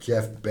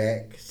 Jeff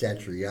Beck,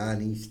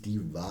 Satriani,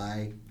 Steve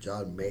Vai,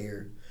 John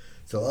Mayer.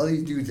 So all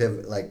these dudes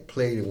have like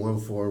played in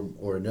one form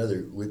or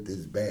another with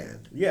this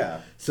band.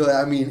 Yeah. So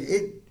I mean,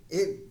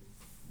 it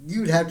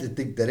you'd have to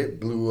think that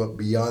it blew up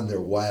beyond their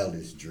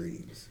wildest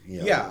dreams.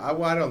 Yeah,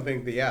 I don't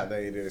think that.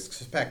 They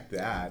expect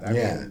that. I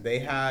mean, they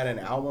had an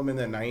album in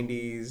the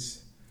 '90s.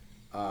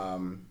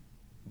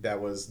 That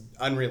was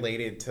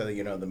unrelated to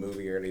the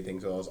movie or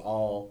anything, so it was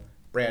all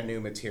brand new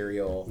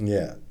material.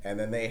 Yeah. And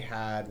then they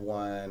had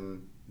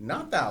one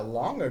not that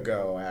long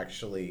ago,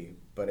 actually,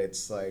 but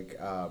it's like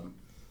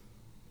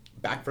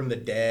Back from the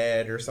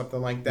Dead or something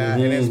like that.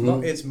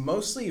 And it's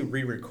mostly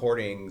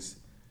re-recordings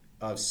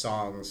of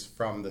songs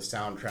from the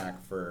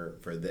soundtrack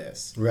for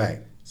this.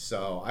 Right.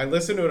 So I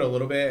listened to it a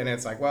little bit, and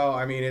it's like, well,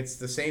 I mean, it's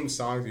the same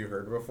songs you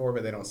heard before,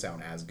 but they don't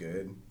sound as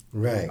good.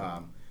 Right.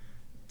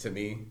 To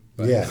me.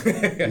 But.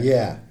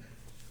 Yeah.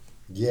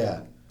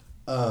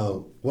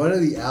 One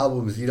of the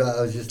albums,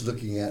 I was just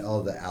looking at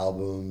all the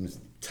albums,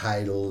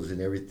 titles, and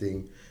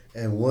everything,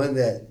 and one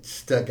that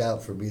stuck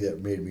out for me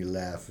that made me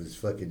laugh was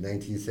fucking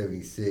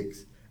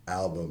 1976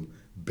 album,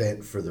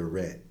 Bent for the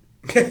Rent.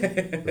 Right?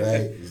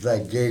 It's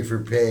like gay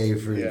for pay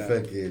for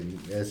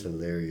fucking, that's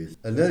hilarious.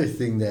 Another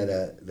thing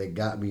that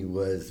got me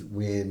was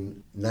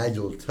when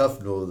Nigel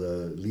Tufnell,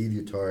 the lead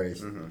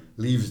guitarist,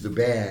 leaves the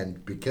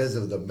band because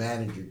of the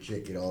manager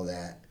chick and all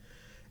that.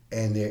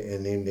 And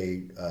then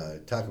they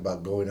talk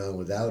about going on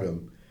without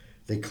him.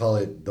 They call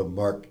it the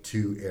Mark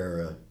II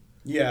era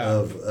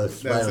of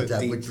Spinal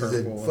Tap, which is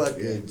a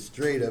fucking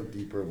straight up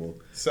Deep Purple.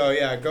 So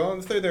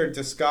going through their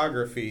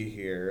discography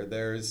here,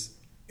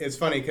 it's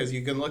funny because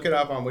you can look it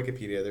up on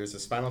Wikipedia. There's a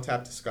Spinal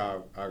Tap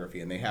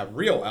discography, and they have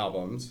real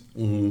albums.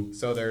 Mm-hmm.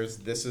 So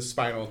this is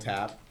Spinal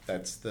Tap.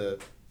 That's the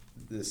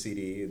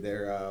CD.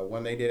 Their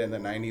one they did in the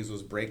 90s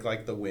was Break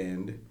Like the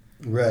Wind.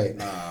 Right.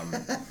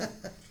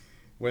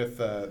 With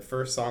the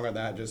first song on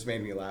that just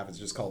made me laugh. It's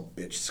just called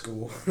Bitch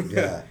School.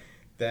 Yeah.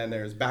 Then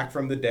there's Back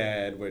from the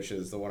Dead, which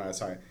is the one I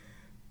saw.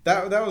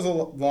 That was a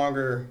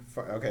longer...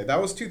 Okay, that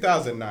was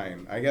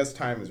 2009. I guess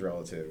time is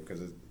relative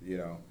because,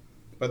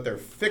 But their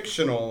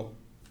fictional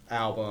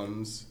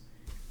albums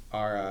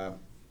are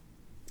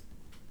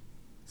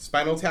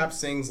Spinal Tap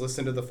sings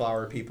Listen to the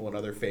Flower People and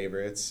Other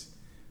Favorites.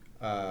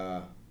 We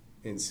Are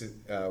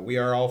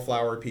All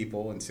Flower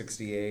People in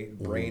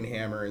 68. Brain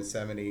Hammer in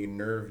 70.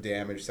 Nerve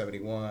Damage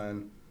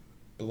 71.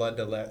 Blood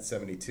to Let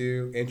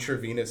 72.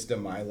 Intravenous de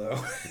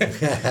Milo.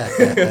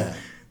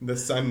 The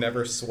Sun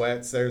Never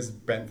Sweats. There's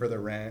Bent for the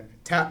Rent.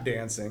 Tap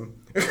Dancing.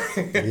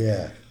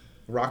 Yeah.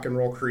 Rock and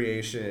Roll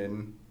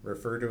Creation,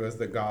 referred to as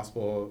the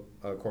gospel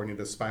according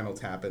to Spinal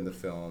Tap in the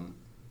film.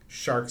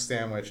 Shark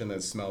Sandwich, and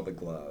then Smell the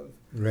Glove.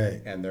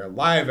 Right. And their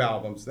live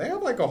albums, they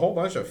have like a whole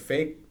bunch of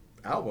fake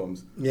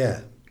albums.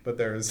 Yeah. But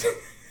there's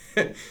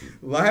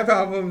live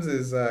albums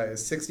is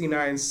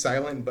 69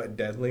 Silent But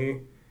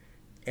Deadly.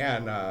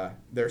 And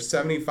their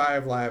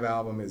 75 live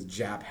album is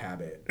Jap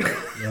Habit.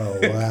 Oh,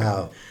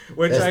 wow.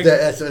 Which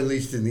that's at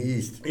least in the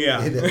East.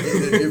 Yeah. In a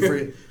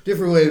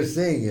different way of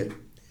saying it.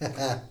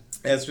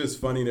 That's just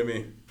funny to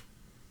me.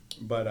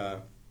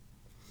 But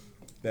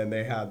then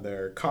they had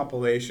their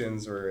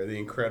compilations or The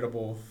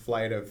Incredible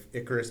Flight of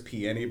Icarus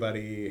P.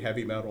 Anybody,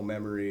 Heavy Metal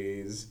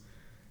Memories.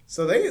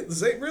 So they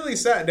really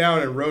sat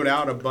down and wrote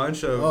out a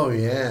bunch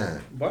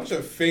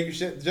of fake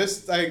shit.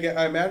 Just I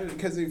imagine,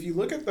 because if you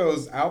look at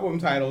those album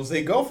titles,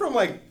 they go from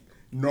like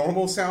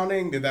normal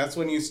sounding to that's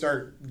when you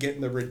start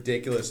getting the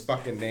ridiculous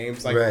fucking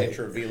names like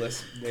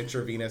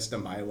Intravenous de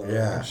Milo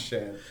and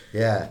shit.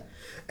 Yeah,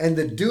 and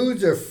the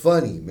dudes are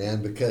funny,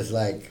 man, because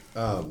like,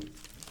 Michael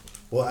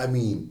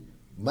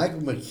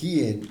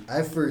McKean,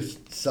 I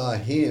first saw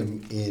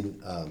him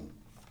in,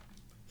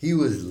 he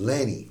was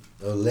Lenny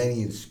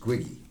and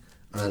Squiggy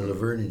on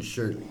Laverne and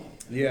Shirley.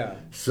 Yeah.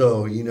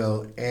 So,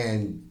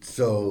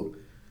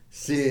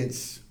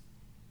 since,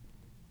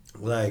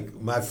 like,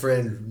 my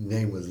friend's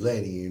name was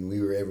Lenny and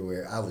we were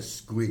everywhere, I was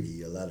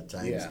Squiggy a lot of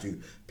times to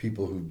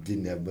people who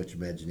didn't have much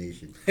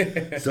imagination.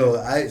 so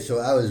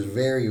I was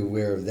very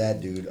aware of that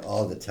dude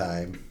all the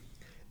time.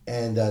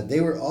 And they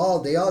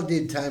all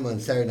did time on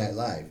Saturday Night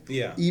Live.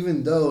 Yeah.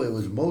 Even though it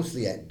was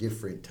mostly at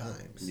different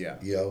times. Yeah.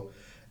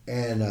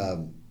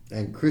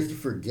 And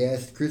Christopher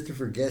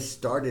Guest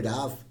started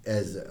off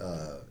as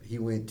he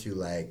went to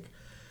like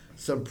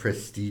some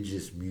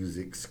prestigious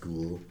music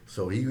school,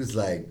 so he was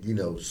like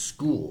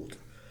schooled,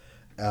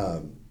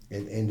 and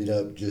ended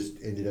up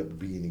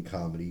being in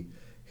comedy.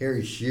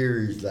 Harry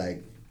Shearer's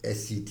like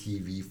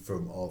SCTV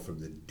from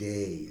the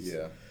days.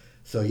 Yeah.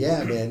 So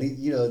yeah, man,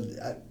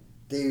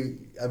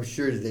 I'm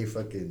sure that they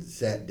fucking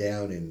sat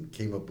down and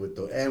came up with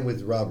and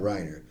with Rob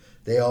Reiner,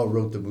 they all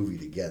wrote the movie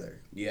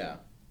together. Yeah.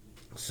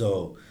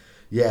 So.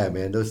 Yeah,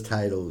 man, those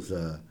titles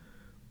were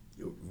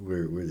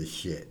the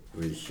shit.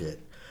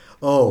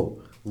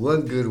 Oh,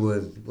 one good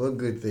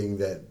thing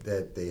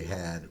that they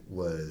had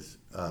was,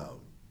 at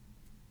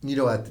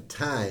the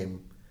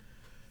time,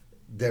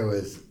 there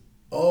was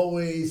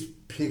always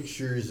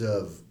pictures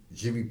of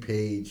Jimmy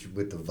Page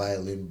with the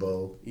violin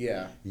bow.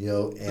 Yeah.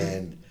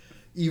 And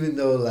even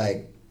though,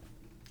 like,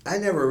 I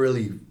never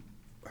really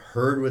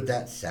heard what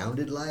that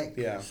sounded like.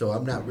 Yeah. So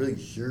I'm not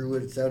really sure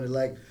what it sounded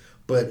like,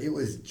 but it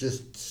was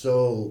just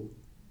so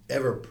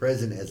ever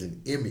present as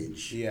an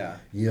image. Yeah.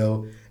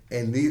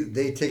 And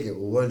they take it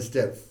one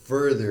step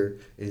further.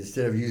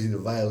 Instead of using the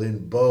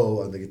violin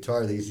bow on the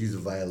guitar, they just use a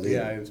violin.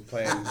 Yeah, he was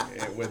playing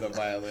it with a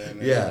violin.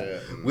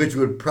 Which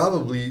would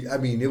probably,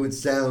 it would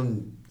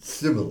sound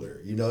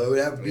similar. It would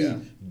have to be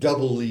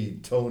doubly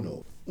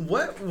tonal.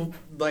 When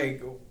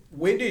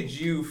did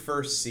you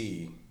first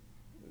see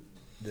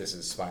This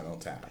Is Spinal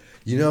Tap?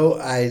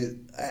 I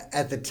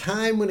at the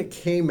time when it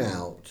came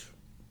out,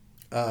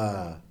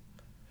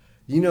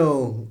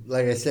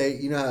 like I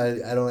say, how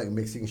I don't like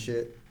mixing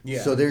shit.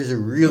 Yeah. So there's a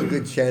real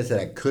good chance that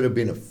I could have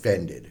been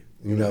offended.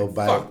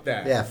 By fuck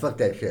that. Yeah, fuck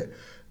that shit.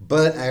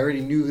 But I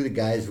already knew who the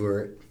guys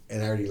were,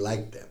 and I already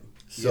liked them.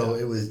 So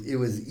it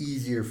was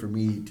easier for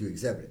me to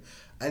accept it.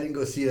 I didn't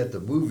go see it at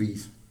the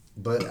movies,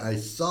 but I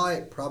saw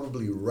it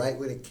probably right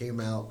when it came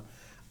out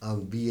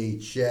on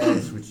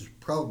VHS, which is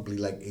probably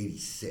like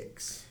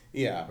 86.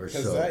 Yeah, or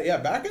because so.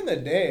 Back in the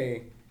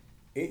day,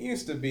 it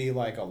used to be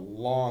like a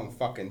long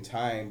fucking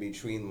time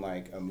between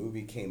like a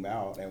movie came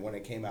out and when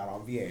it came out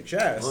on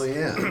VHS. Oh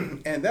yeah.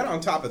 And then on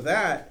top of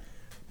that,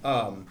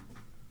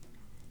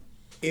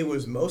 it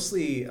was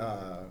mostly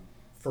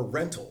for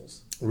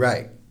rentals.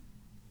 Right.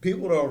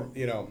 People don't,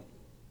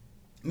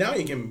 now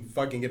you can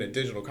fucking get a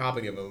digital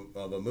copy of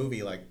a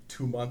movie like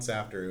 2 months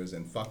after it was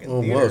in fucking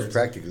theaters. Almost,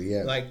 practically,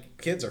 yeah. Like,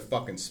 kids are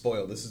fucking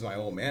spoiled. This is my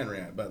old man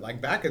rant. But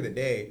like back in the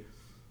day,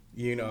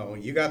 you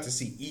got to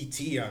see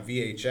E.T. on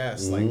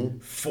VHS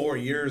like 4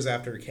 years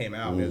after it came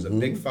out. It was a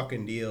big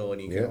fucking deal, and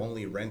you could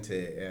only rent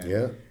it.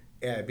 And,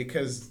 yeah,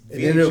 because VHS,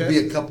 and then it'll be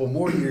a couple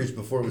more years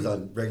before it was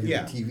on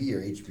regular TV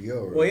or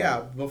HBO.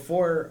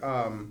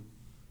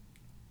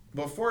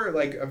 Before,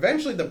 like,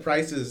 eventually the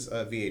prices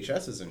of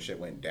VHSs and shit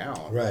went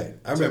down. Right.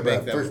 I remember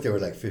at first they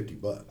were like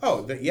 $50.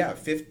 Oh,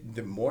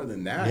 more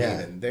than that. Yeah.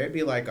 Even. They'd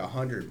be like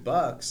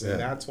 $100, and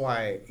that's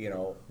why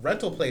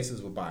rental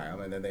places would buy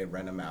them, and then they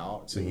rent them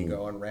out. So you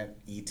go and rent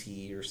ET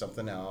or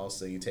something else.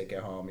 So you take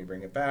it home, you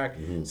bring it back.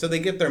 So they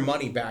get their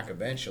money back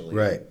eventually.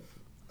 Right.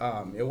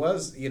 It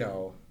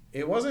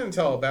wasn't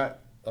until about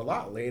a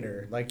lot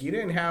later. Like, you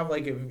didn't have,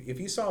 like, if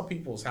you saw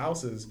people's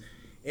houses.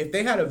 If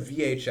they had a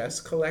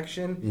VHS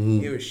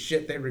collection, it was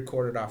shit they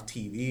recorded off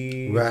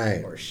TV.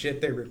 Right. Or shit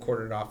they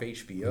recorded off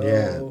HBO.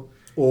 Yeah.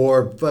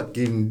 Or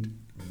fucking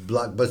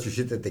blockbuster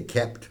shit that they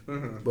kept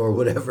or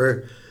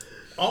whatever.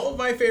 All of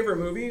my favorite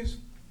movies,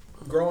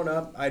 growing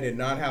up, I did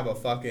not have a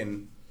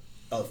fucking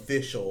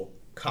official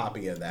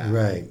copy of that.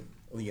 Right.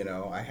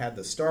 I had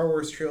the Star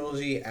Wars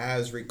trilogy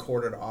as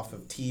recorded off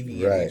of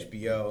TV and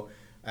HBO.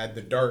 I had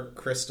the Dark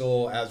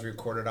Crystal as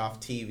recorded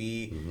off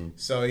TV.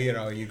 So,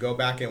 you go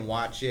back and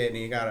watch it, and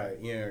you gotta,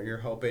 you're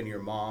hoping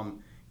your mom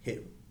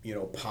hit,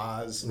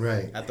 pause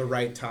at the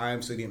right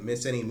time so you didn't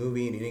miss any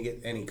movie and you didn't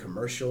get any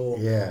commercial.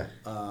 Yeah.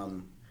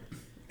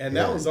 And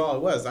that was all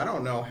it was. I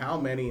don't know how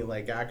many,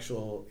 like,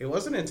 it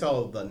wasn't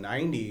until the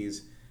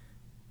 90s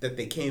that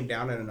they came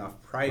down in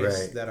enough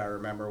price that I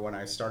remember when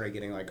I started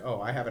getting like, oh,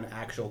 I have an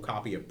actual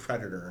copy of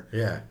Predator.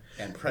 Yeah.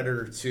 And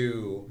Predator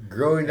 2.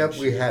 Growing up,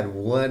 we had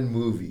one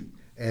movie.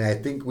 And I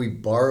think we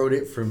borrowed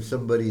it from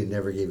somebody and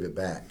never gave it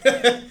back.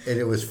 And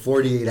it was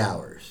 48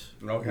 Hours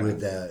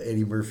with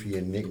Eddie Murphy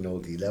and Nick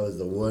Nolte. That was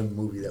the one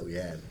movie that we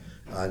had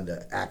on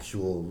the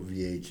actual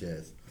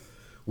VHS.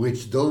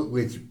 Which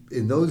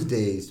in those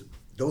days,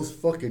 those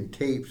fucking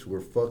tapes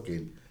were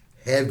fucking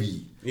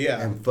heavy. Yeah.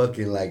 And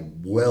fucking like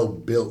well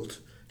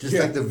built. Just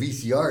like the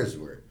VCRs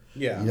were.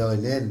 Yeah.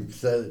 And then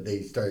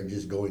they started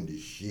just going to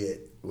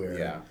shit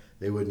where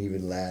they wouldn't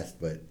even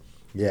last. But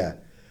yeah.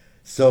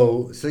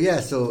 So I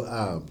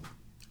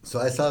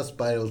saw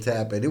Spinal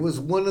Tap, and it was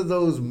one of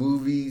those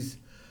movies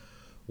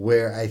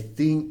where I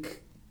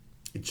think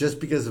just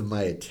because of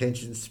my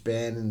attention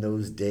span in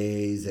those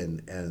days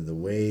and the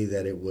way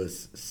that it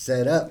was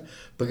set up,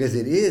 because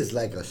it is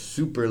like a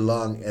super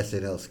long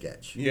SNL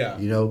sketch. Yeah.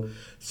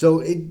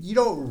 So you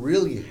don't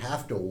really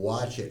have to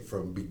watch it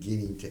from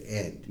beginning to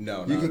end.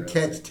 No, you can really.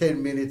 catch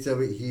 10 minutes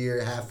of it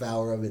here, half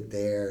hour of it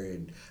there,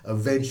 and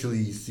eventually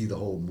you see the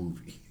whole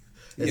movie.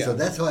 And so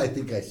that's how I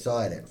think I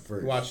saw it at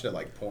first. Watched it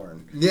like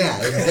porn. Yeah,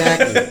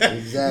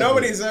 exactly.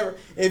 Nobody's ever...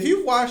 If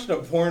you've watched a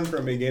porn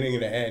from beginning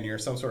to end, you're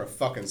some sort of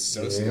fucking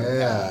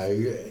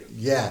sociopath.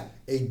 Yeah.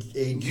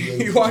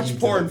 You watch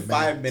porn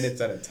 5 minutes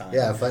at a time.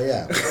 Yeah,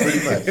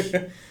 pretty much.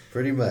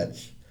 Pretty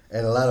much.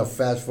 And a lot of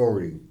fast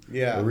forwarding.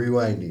 Yeah. Or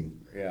rewinding.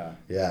 Yeah.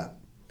 Yeah.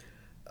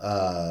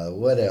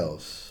 What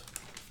else?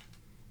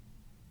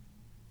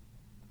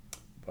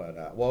 But,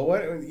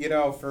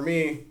 for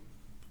me...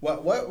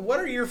 What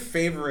are your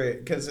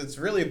favorite? Because it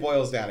really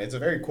boils down. It's a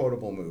very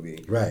quotable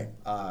movie, right?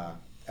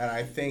 And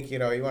I think you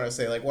want to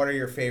say like, what are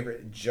your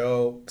favorite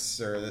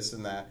jokes or this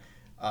and that?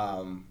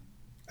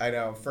 I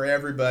know for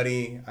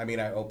everybody. I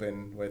mean, I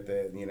open with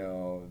it.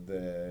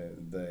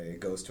 The it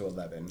goes to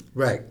 11.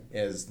 Right.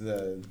 Is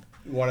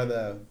one of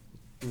the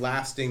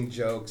lasting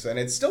jokes, and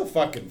it's still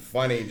fucking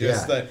funny.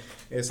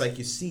 It's like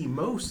you see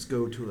most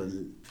go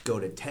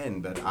to 10,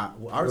 but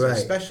ours are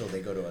special. They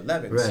go to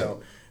 11. Right.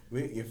 So.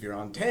 If you're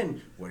on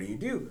 10, what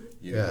do?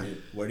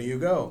 Where do you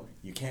go?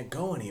 You can't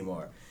go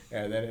anymore.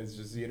 And then it's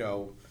just, we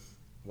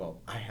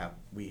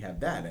have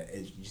that.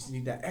 You just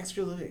need that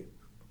extra little.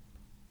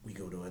 We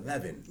go to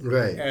 11.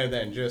 Right. And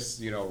then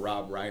just,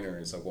 Rob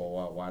Reiner is like,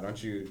 well, why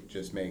don't you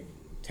just make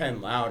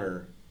 10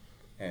 louder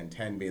and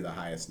 10 be the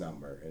highest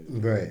number?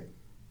 Right.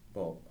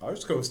 Well,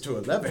 ours goes to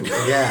 11.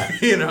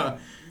 Yeah.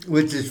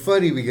 Which is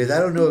funny because I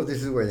don't know if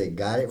this is where they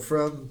got it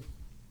from.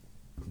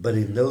 But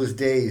in those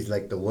days,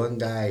 like the one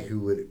guy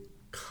who would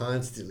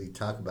constantly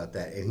talk about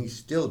that, and he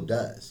still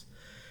does,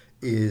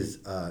 is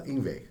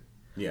Ingve.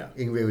 Yeah.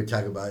 Ingray would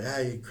talk about,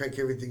 you crank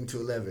everything to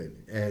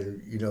 11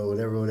 and,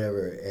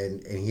 whatever.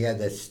 And he had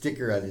that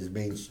sticker on his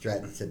main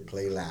Strat that said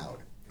play loud.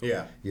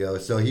 Yeah.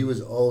 So he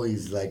was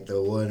always like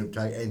the one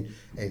talking,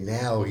 and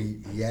now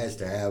he has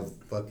to have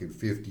fucking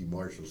 50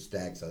 Marshall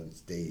stacks on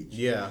stage.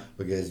 Yeah.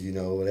 Because,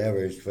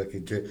 whatever, it's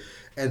fucking true.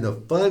 And the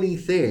funny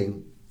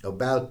thing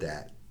about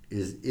that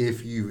is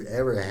if you've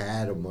ever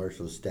had a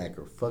Marshall stack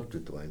or fucked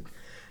with one,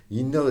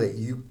 you know that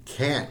you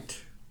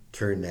can't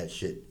turn that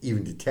shit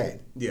even to 10.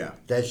 Yeah.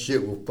 That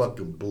shit will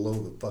fucking blow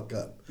the fuck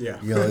up. Yeah.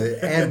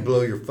 And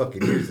blow your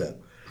fucking ears up.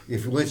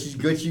 If once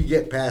you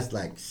get past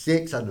like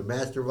 6 on the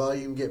master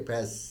volume, get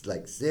past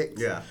like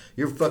 6,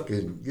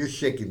 you're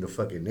shaking the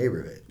fucking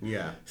neighborhood.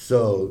 Yeah.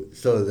 So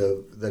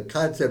the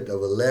concept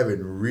of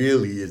 11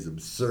 really is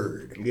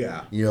absurd.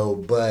 Yeah.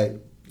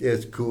 But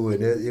it's cool,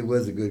 and it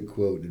was a good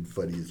quote and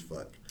funny as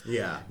fuck.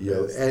 Yeah.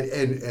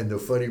 And the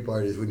funny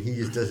part is when he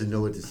just doesn't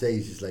know what to say,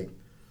 he's just like,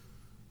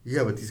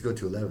 yeah, but these go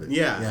to 11.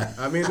 Yeah.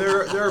 I mean,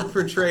 they're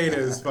portrayed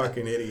as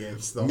fucking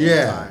idiots the whole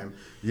time.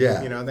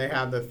 Yeah. They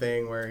have the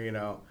thing where,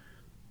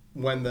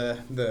 when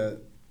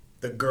the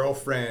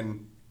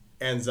girlfriend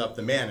ends up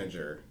the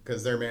manager,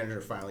 because their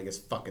manager finally gets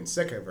fucking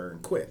sick of her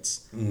and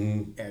quits.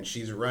 Mm-hmm. And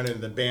she's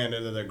running the band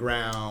into the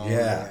ground.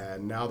 Yeah.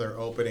 And now they're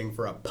opening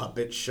for a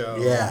puppet show.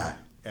 Yeah.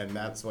 And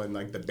that's when,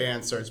 the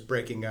band starts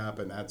breaking up,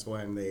 and that's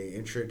when they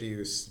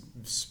introduce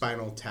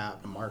Spinal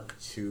Tap Mark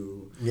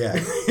II. Yeah.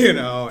 And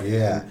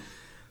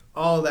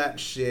all that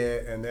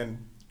shit. And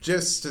then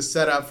just to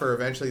set up for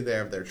eventually they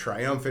have their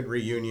triumphant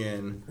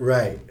reunion.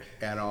 Right.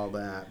 And all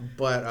that.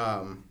 But,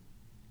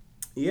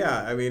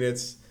 I mean,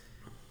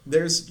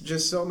 there's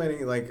just so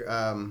many,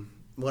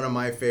 one of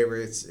my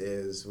favorites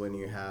is when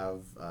you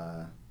have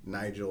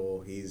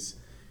Nigel, he's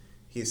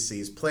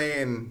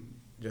playing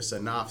just a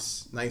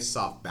nice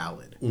soft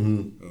ballad.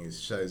 Mm-hmm. And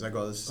he's like,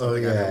 this is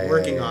something I've been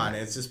working on.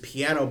 And it's this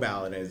piano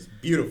ballad, and it's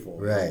beautiful.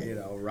 Right.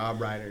 Rob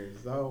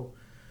Reiner's,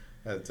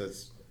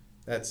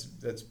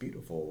 that's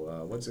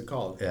beautiful. What's it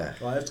called? Yeah.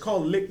 Well, it's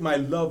called Lick My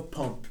Love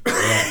Pump.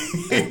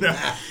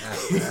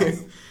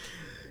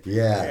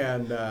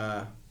 Yeah.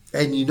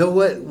 And you know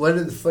what? One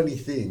of the funny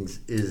things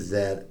is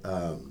that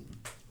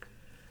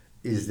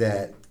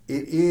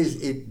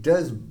it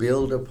does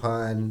build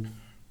upon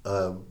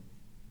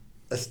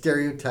a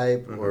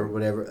stereotype or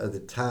whatever of the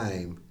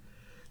time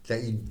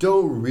that you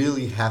don't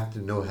really have to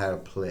know how to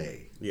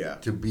play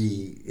to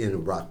be in a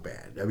rock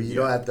band. I mean, you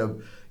don't have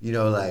to,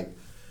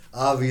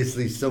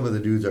 obviously some of the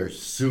dudes are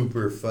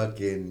super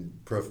fucking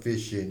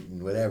proficient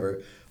and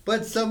whatever,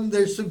 but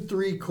there's some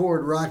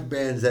 3-chord rock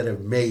bands that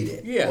have made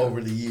it over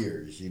the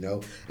years,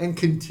 and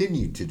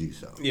continue to do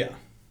so. Yeah.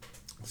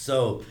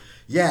 So,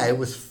 it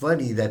was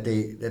funny that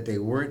they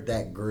weren't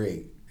that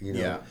great,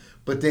 Yeah.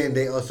 But then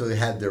they also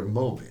had their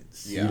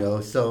moments,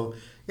 So,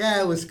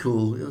 it was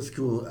cool. It was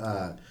cool.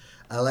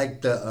 I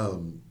liked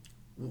the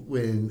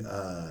when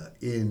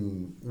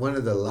in one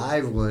of the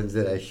live ones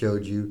that I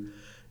showed you,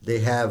 they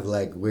have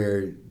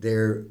where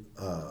they're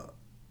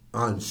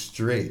on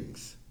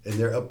strings and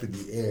they're up in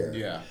the air.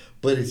 Yeah.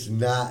 But it's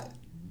not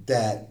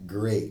that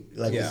great.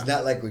 It's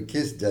not like when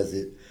Kiss does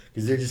it,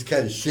 because they're just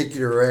kind of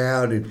shaking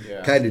around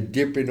and kind of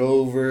dipping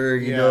over,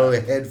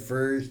 head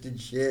first and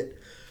shit.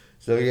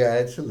 So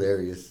it's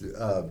hilarious.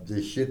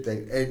 The shit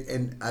that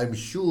and I'm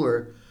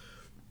sure,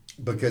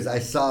 because I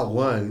saw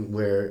one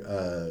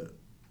where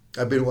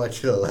I've been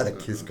watching a lot of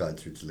Kiss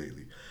concerts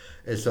lately,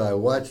 and so I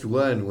watched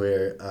one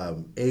where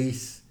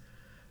Ace,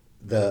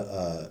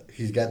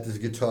 he's got this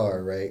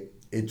guitar, right?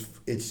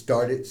 It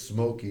started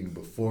smoking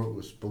before it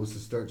was supposed to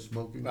start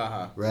smoking,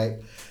 right?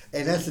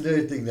 And that's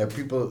another thing that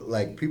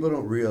people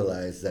don't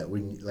realize, that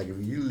when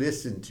if you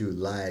listen to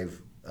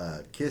live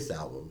Kiss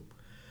album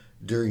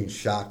during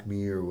Shock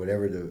Me or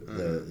whatever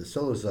the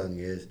solo song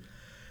is,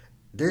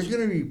 there's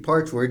going to be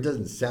parts where it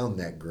doesn't sound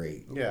that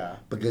great. Yeah.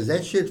 Because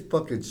that shit's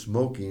fucking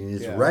smoking, and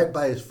it's right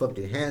by his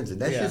fucking hands,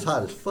 and that shit's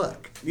hot as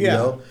fuck.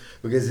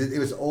 Because it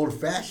was old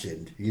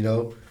fashioned,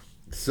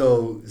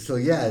 So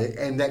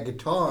and that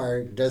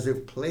guitar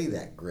doesn't play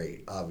that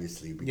great,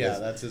 obviously. Because,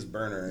 that's his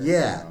burner.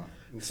 Yeah.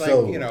 It's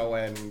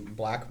when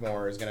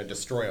Blackmore is going to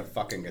destroy a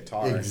fucking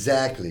guitar.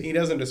 Exactly. He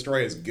doesn't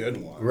destroy his good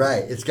one.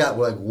 Right. It's got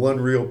one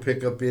real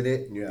pickup in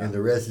it, and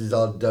the rest is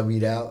all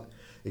dummied out.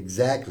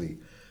 Exactly.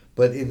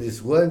 But in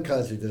this one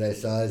concert that I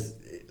saw,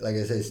 like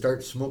I said, it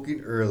starts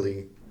smoking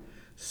early.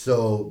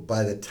 So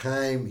by the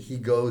time he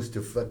goes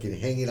to fucking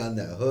hang it on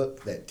that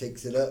hook that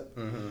takes it up,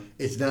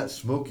 it's not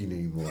smoking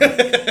anymore.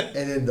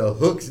 And then the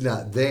hook's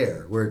not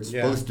there where it's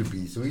supposed to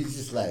be. So he's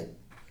just like,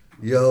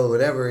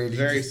 whatever. And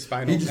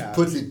he just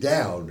puts it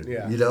down,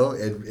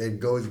 and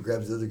goes and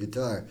grabs the other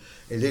guitar.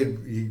 And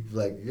then he's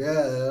like,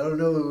 I don't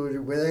know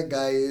where that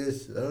guy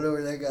is.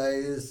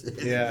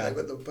 Yeah. Like,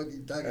 what the fuck are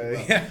you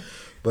talking about?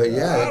 But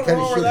that kind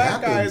of shit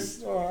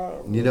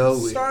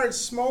happens. Started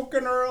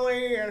smoking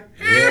early. And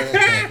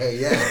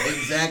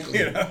Exactly.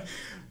 You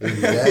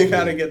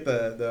gotta get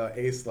the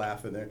Ace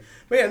laugh in there.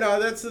 But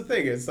that's the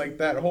thing. It's like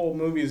that whole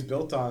movie is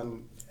built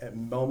on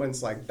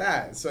moments like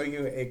that. So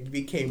it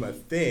became a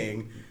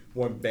thing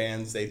when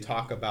bands, they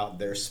talk about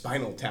their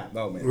Spinal Tap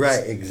moments.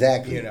 Right,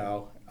 exactly. You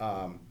know,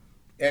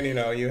 and you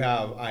know, you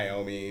have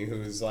Iommi,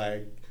 who's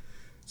like,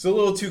 it's a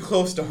little too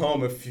close to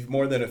home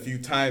more than a few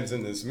times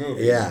in this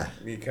movie. Yeah.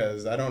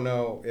 Because I don't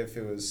know if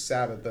it was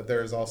Sabbath, but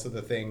there's also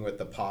the thing with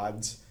the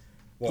pods.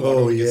 When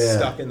Oh, one gets yeah.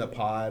 stuck in the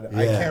pod. Yeah.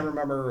 I can't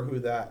remember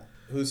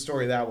whose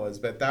story that was,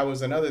 but that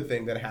was another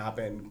thing that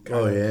happened.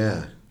 Oh,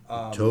 yeah.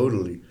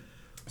 Totally.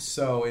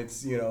 So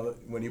it's, you know,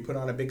 when you put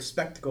on a big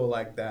spectacle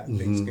like that,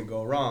 things can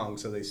go wrong.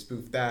 So they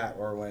spoof that.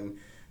 Or when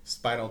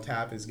Spinal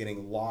Tap is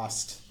getting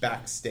lost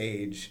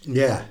backstage,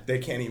 Yeah. they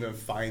can't even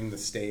find the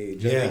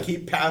stage. Yeah. And they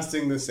keep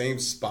passing the same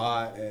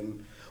spot.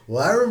 And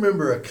Well, I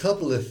remember a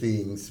couple of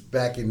things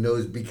back in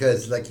those,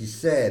 because like you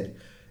said,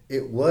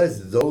 it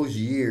was those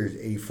years,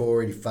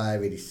 84,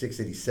 85, 86,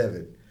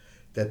 87,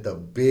 that the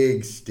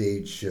big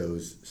stage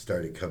shows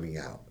started coming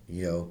out,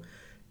 you know,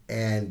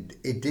 and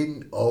it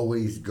didn't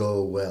always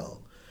go well.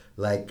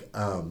 Like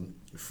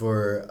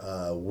for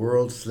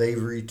World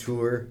Slavery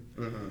Tour,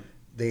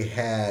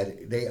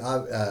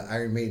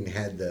 Iron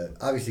Maiden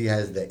obviously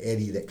has the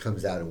Eddie that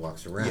comes out and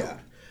walks around. Yeah.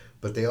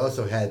 But they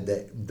also had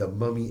the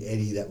mummy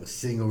Eddie that was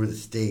sitting over the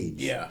stage.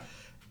 yeah.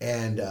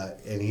 And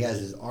he has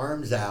his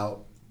arms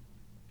out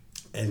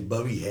and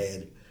bummy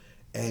head,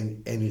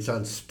 and it's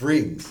on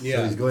springs. So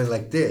Yeah. he's going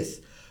like this.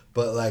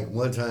 But like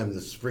one time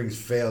the springs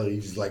failed, he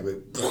just like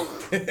went,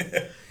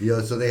 you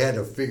know. So they had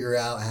to figure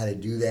out how to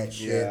do that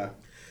shit. Yeah.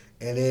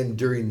 And then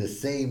during the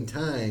same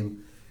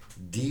time,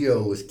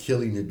 Dio was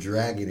killing a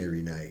dragon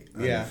every night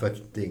on Yeah. the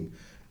fucking thing.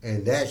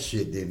 And that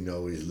shit didn't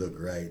always look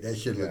right. That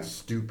shit looked Yeah.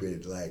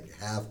 stupid like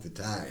half the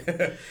time.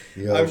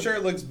 You know? I'm sure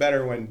it looks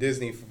better when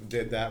Disney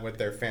did that with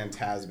their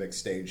Phantasmic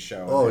stage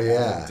show. Oh, They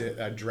yeah. had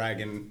a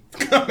dragon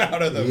come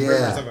out of the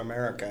rivers of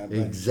America.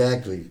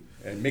 Exactly.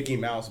 And Mickey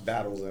Mouse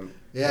battles him.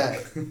 Yeah.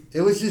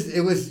 It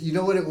was you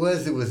know what it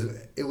was? It was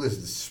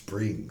the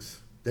springs.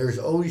 There's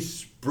always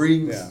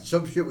springs. Yeah.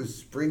 Some shit was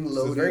spring So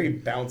loaded. it's very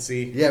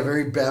bouncy. Yeah,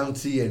 very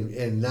bouncy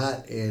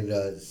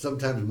and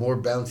sometimes more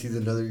bouncy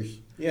than others.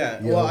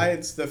 Yeah, You well, know?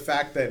 it's the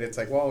fact that it's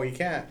like, well, we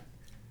can't.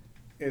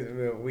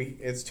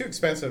 It's too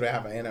expensive to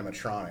have an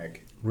animatronic.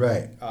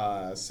 Right.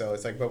 So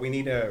it's like, but we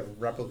need to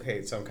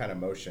replicate some kind of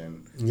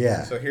motion.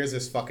 Yeah. So here's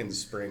this fucking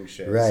spring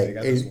shit. Right. So you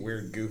got this And-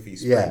 weird, goofy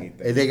Yeah, springy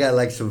thing. and they got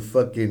like some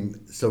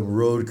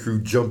road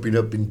crew jumping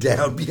up and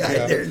down behind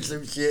Yeah. there and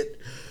some shit.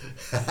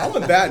 I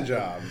want that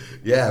job.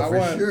 Yeah, I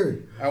for sure.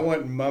 I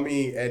want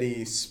Mummy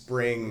Eddie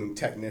Spring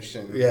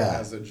Technician Yeah.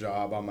 as a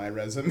job on my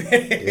resume.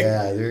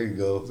 Yeah, there you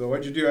go. So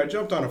what'd you do? I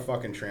jumped on a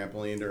fucking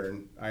trampoline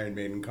during Iron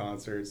Maiden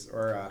concerts.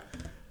 Or,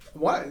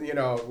 what? You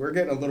know, we're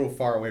getting a little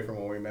far away from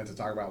what we meant to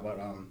talk about, but,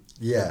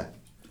 Yeah.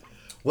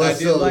 Well, I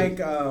did like,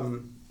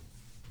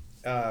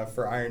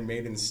 for Iron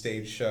Maiden's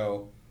stage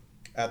show,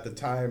 at the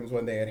times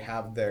when they'd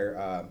have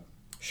their,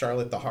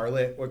 Charlotte the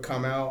Harlot would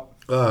come out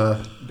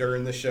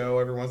during the show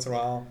every once in a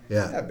while.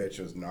 Yeah. That bitch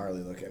was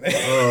gnarly looking.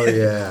 Oh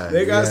yeah.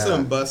 They got yeah.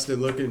 some busted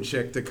looking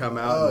chick to come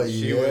out. Oh and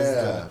she was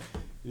the,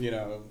 you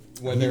know,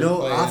 when they You were know,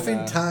 playing,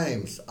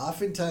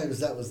 oftentimes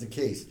that was the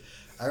case.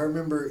 I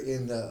remember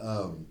in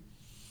the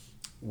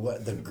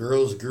the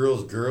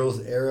girls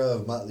era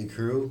of Motley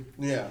Crue,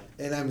 yeah.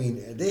 and I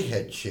mean they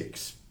had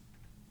chicks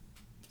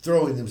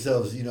throwing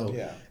themselves, you know,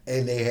 Yeah.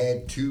 and they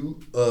had two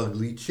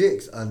ugly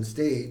chicks on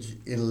stage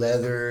in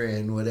leather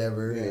and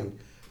whatever, Yeah.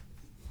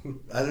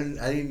 and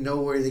I didn't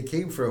know where they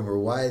came from or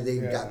why they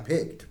got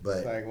picked,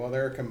 but Like, well,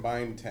 they're a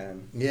combined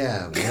 10.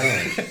 yeah,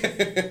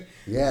 man,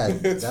 yeah,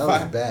 It's that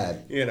was fine.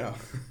 bad. You know.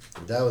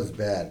 That was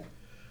bad.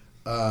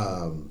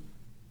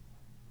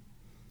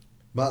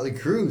 Motley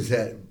Crue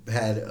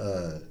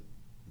had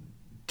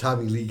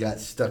Tommy Lee got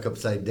stuck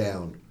upside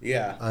down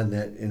Yeah. on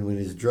that, and when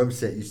his drum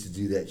set used to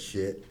do that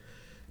shit,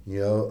 you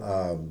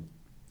know,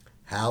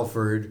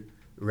 Halford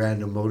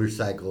ran a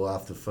motorcycle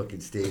off the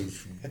fucking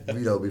stage, you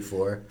know,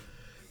 before.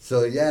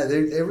 So yeah,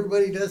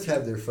 everybody does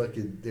have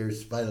their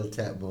Spinal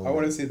Tap moment. I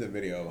want to see the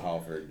video of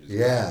Halford just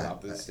Yeah,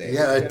 off the stage.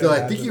 yeah. You can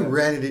I think he imagine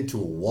ran it into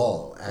a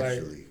wall that.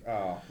 actually. Like,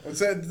 oh,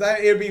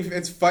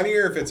 it's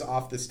funnier if it's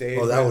off the stage.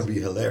 Oh, that would be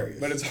hilarious.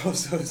 But it's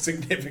also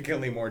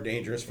significantly more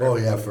dangerous for Oh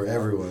yeah, everyone for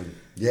involved. everyone.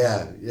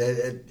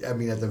 Yeah. I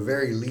mean, at the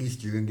very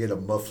least, you're gonna get a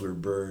muffler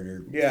burn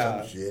or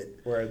Yeah, some shit.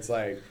 where it's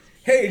like,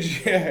 hey,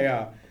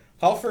 yeah,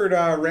 Halford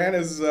ran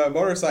his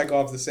motorcycle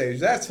off the stage.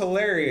 That's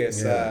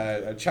hilarious. Yeah.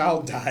 A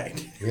child died.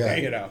 Yeah.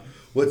 You know.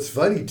 What's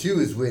funny too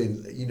is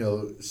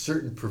when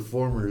certain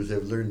performers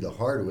have learned the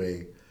hard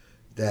way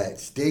that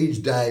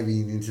stage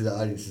diving into the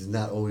audience is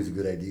not always a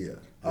good idea.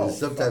 Oh,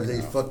 Sometimes fuck they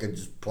no. fucking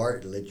just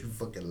part and let you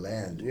fucking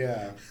land.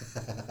 Yeah.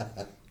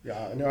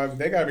 Yeah, no,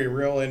 they gotta be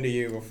real into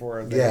you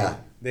before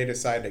they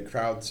decide to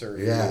crowd surf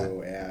Yeah.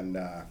 you, and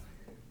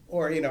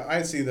or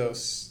I see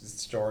those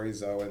stories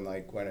though, and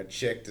like when a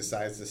chick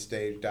decides to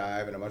stage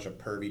dive, and a bunch of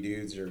pervy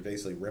dudes are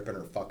basically ripping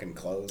her fucking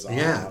clothes off,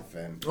 Yeah.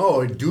 and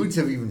Oh, and dudes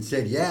have even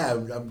said, "Yeah,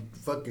 I'm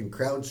fucking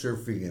crowd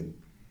surfing and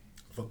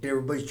fucking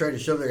everybody's trying to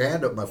shove their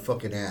hand up my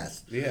fucking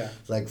ass." yeah,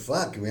 It's like,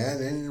 fuck, man, I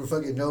didn't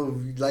fucking know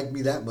you like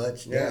me that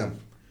much. Yeah. Damn.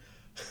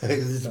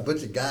 There's a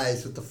bunch of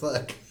guys. What the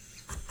fuck?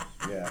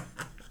 Yeah.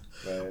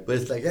 But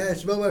it's like, I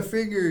smell my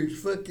fingers,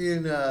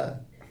 fucking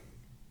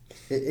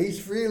Ace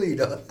Frehley,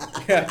 dog.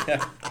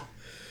 Yeah.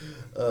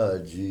 Oh,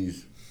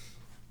 jeez.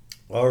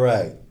 All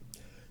right.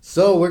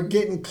 So we're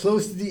getting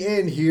close to the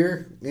end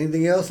here.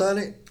 Anything else on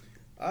it?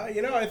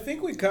 I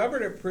think we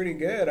covered it pretty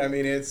good. I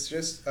mean, it's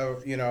just,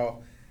 I'm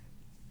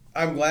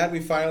glad we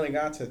finally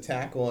got to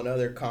tackle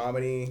another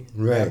comedy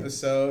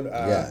episode.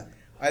 Yeah.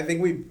 I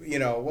think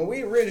when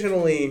we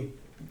originally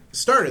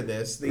started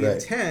this, the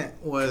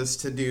intent was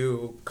to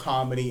do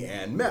comedy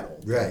and metal.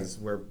 Because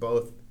we're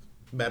both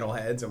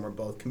metalheads and we're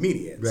both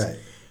comedians. Right.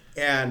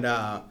 And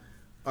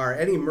our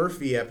Eddie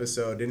Murphy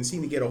episode didn't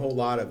seem to get a whole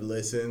lot of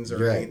listens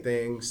or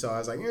anything. So I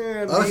was like,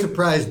 I was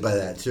surprised by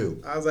that,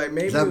 too. I was like,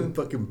 maybe... I'm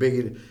fucking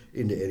big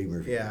into Eddie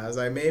Murphy. Yeah, I was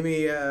like,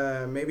 maybe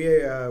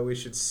we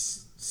should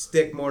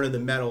stick more to the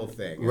metal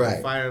thing.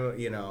 Right.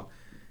 Finally,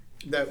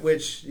 that's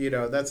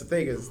the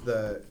thing is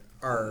the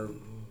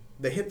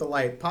Hit the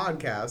Light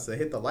podcast, the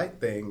Hit the Light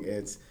thing,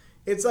 it's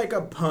like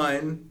a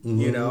pun,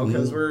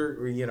 because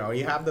we're,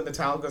 you have the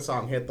Metallica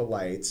song Hit the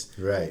Lights.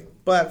 Right.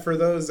 But for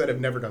those that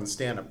have never done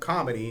stand-up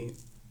comedy,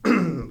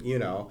 when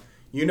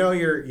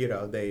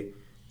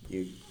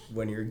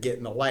you're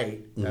getting the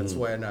light, that's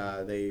when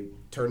they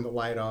turn the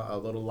light on, a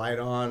little light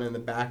on in the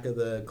back of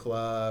the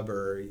club,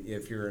 or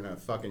if you're in a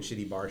fucking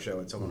shitty bar show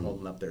and someone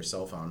holding up their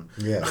cell phone.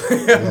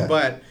 Yeah.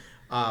 But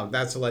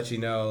that's to let you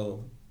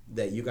know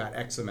that you got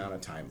X amount of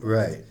time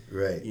left.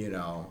 Right.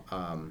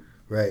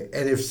 Right.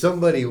 And if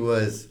somebody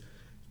was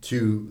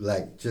to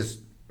just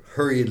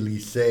hurriedly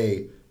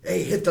say,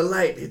 hey, hit the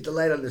light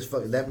on this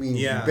fucking, that means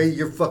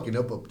you're fucking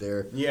up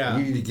there. Yeah.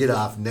 You need to get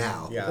off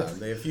now. Yeah.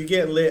 If you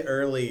get lit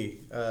early,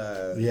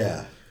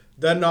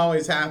 doesn't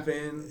always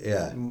happen.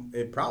 Yeah.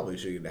 It probably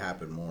should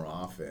happen more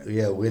often.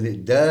 Yeah, when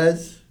it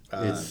does,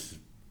 it's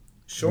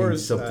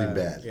Shores, something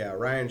bad. Yeah,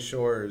 Ryan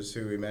Shores,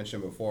 who we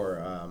mentioned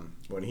before,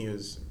 when he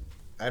was,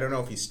 I don't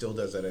know if he still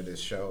does it at his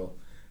show,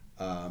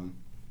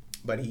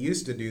 but he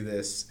used to do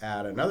this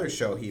at another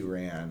show he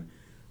ran,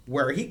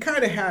 where he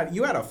kind of had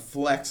a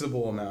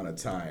flexible amount of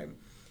time.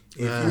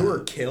 If you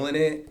were killing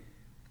it,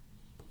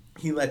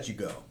 he let you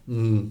go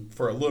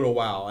for a little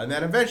while, and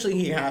then eventually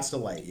he has to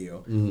let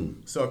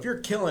you. So if you're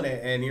killing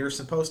it and you're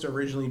supposed to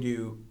originally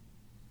do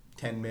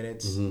 10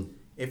 minutes,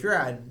 if you're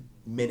at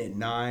minute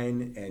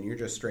 9 and you're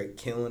just straight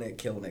killing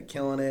it, he's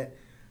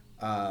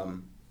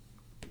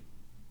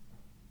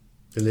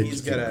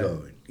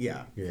gonna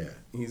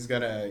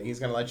he's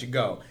gonna let you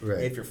go.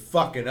 Right. If you're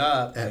fucking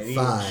up at and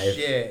 5, eating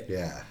shit,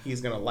 he's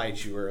gonna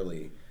light you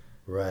early.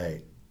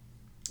 Right.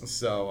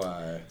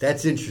 So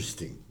that's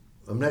interesting.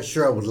 I'm not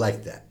sure I would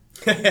like that.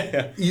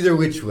 Either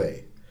which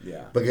way.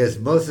 Yeah. Because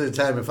most of the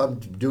time, if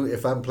I'm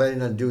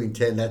planning on doing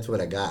 10, that's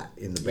what I got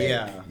in the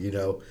bank.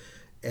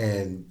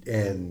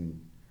 And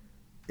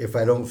if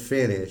I don't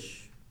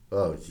finish,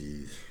 oh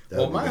jeez.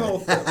 Well, my whole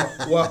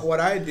what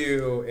I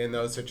do in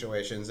those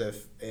situations,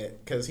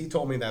 because he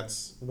told me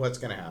that's what's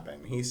going to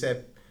happen. He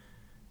said,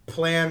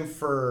 plan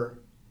for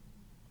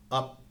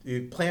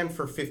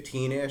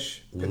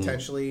 15-ish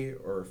potentially,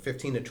 or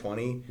 15 to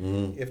 20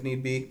 if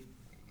need be.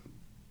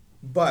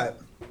 But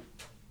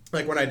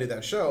like when I did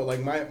that show,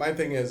 like my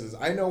thing is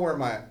I know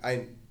where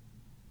I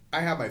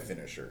have my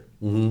finisher.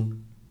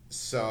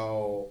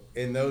 So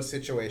in those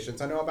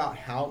situations, I know about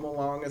how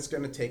long it's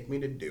going to take me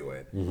to do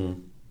it.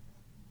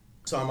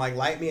 So I'm like,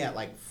 light me at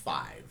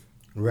 5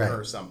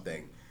 or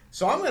something.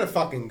 So I'm going to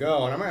fucking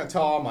go, and I'm going to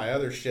tell all my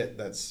other shit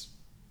that's,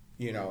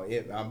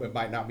 it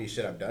might not be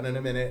shit I've done in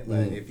a minute,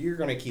 but if you're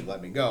going to keep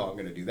letting me go, I'm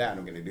going to do that, and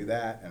I'm going to do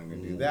that, and I'm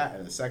going to do that.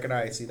 And the second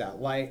I see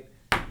that light,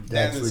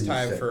 then it's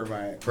time for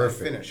my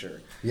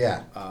finisher.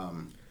 Yeah.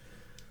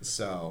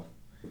 So...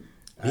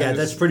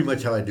 that's pretty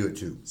much how I do it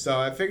too. So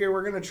I figure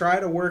we're going to try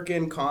to work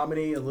in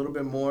comedy a little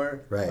bit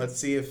more. Right. Let's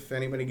see if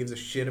anybody gives a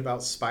shit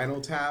about Spinal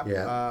Tap.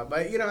 Yeah. But,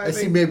 I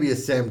see maybe a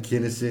Sam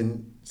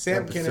Kinison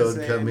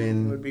episode come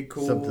in. Would be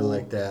cool. Something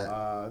like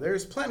that.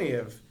 There's plenty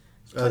of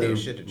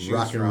shit to choose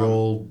rock and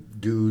roll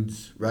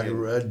dudes.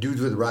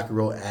 Dudes with rock and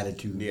roll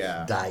attitudes.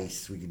 Yeah.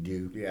 Dice we could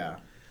do. Yeah.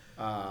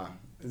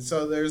 And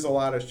so there's a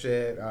lot of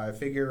shit. I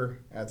figure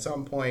at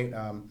some point...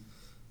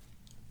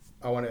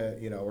 I want to,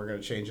 we're going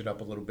to change it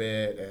up a little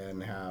bit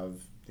and have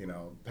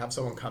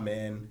someone come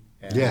in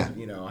and,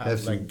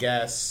 have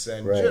guests.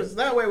 And just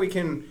that way we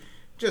can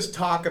just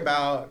talk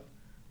about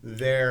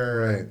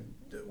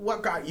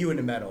what got you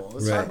into metal.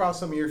 Let's talk about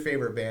some of your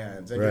favorite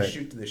bands and just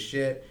shoot to the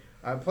shit.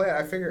 I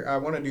figure I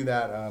want to do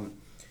that.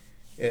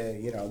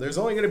 There's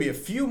only going to be a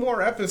few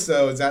more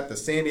episodes at the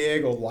San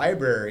Diego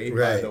Library,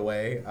 by the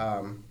way.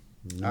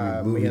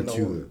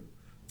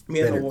 Me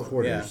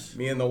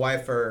and the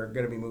wife are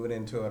going to be moving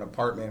into an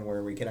apartment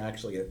where we can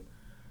actually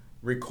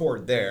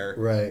record there.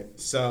 Right.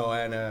 So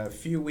in a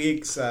few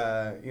weeks,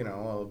 about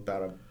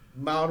a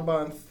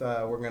month,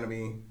 we're going to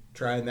be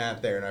trying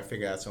that there, and I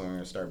figure that's when we're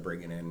going to start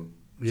bringing in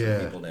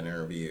some people to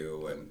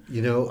interview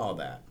and all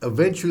that.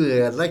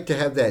 Eventually, I'd like to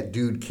have that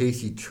dude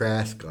Casey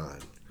Trask on,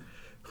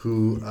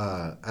 who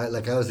I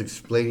was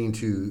explaining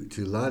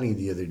to Lonnie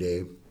the other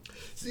day.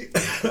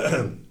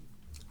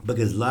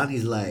 because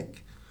Lonnie's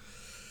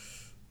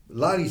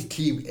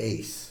team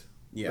Ace.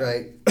 Yeah.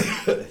 Right?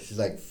 She's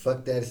like,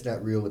 fuck that, it's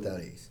not real without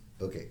Ace.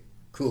 Okay,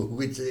 cool.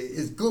 Which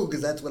is cool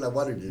because that's what I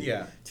wanted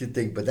to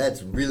think, but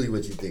that's really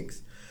what she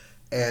thinks.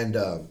 And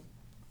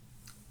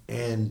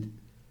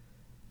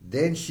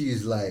then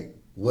she's like,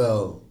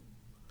 well,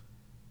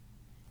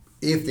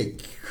 if they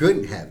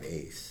couldn't have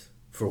Ace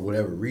for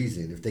whatever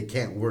reason, if they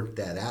can't work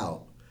that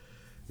out,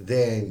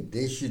 then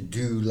they should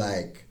do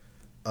like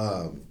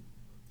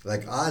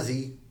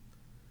Ozzy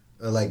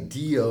or like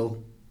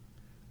Dio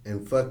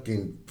and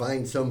fucking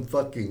find some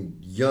fucking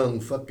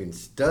young fucking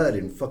stud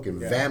and fucking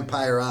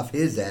vampire off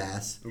his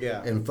ass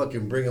and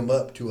fucking bring him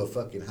up to a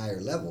fucking higher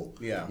level.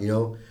 Yeah. You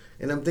know?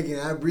 And I'm thinking,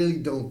 I really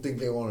don't think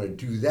they want to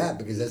do that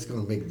because that's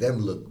going to make them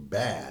look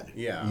bad.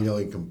 Yeah. You know,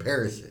 in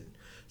comparison.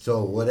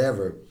 So,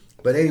 whatever.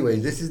 But anyway,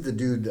 this is the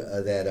dude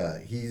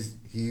that he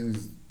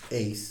was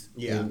Ace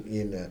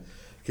in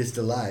Kissed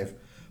Alive.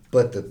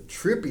 But the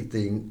trippy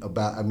thing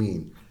about,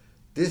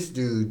 this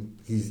dude,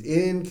 he's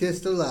in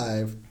Kissed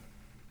Alive.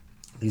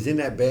 He's in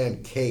that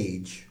band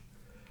Cage,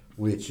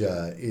 which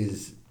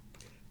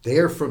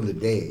they're from the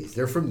days.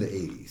 They're from the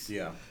 80s.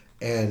 Yeah.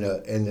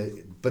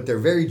 But they're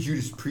very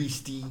Judas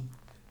Priesty.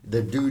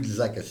 The dude is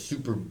like a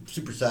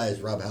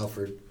supersized Rob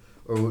Halford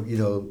or,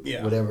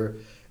 whatever.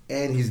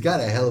 And he's got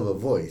a hell of a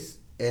voice.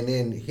 And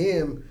then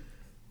him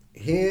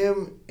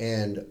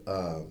and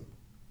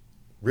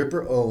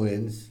Ripper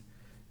Owens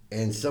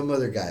and some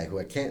other guy who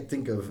I can't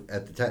think of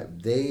at the time,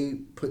 they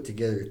put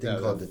together a thing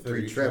called the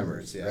Three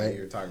Tremors. Yeah, right?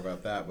 you were talking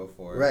about that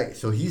before. Right,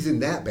 so he's in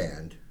that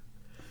band.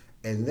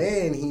 And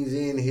then he's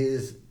in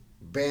his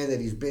band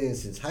that he's been in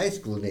since high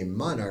school named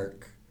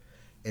Monarch.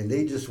 And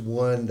they just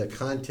won the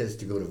contest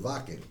to go to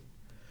Wacken.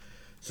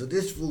 So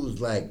this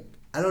fool's like,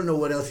 I don't know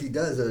what else he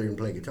does other than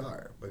play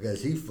guitar.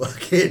 Because he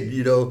fucking,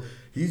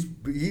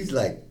 he's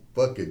like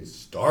fucking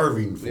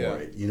starving for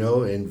it,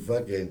 and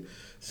fucking...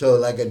 So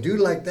like a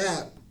dude like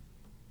that,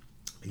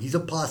 he's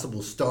a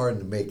possible star in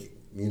the making.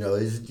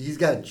 He's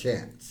got a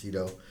chance,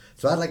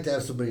 So I'd like to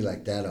have somebody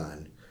like that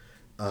on.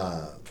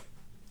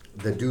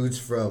 The dudes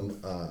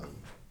from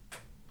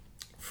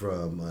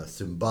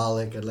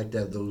Symbolic, I'd like to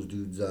have those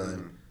dudes on.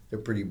 Mm-hmm. They're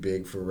pretty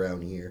big for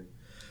around here.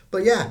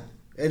 But yeah,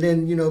 and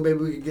then, maybe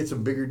we could get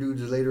some bigger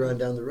dudes later on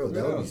down the road.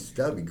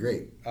 That would be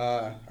great.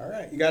 All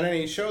right. You got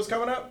any shows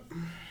coming up?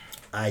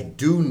 I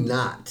do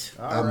not.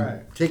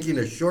 I'm taking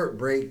a short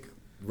break,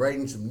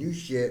 writing some new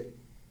shit,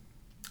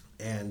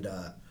 and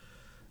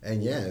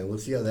we'll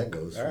see how that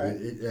goes. All right.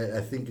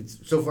 I think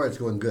so far it's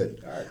going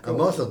good. All right, cool.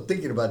 I'm also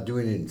thinking about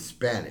doing it in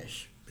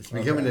Spanish. It's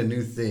becoming a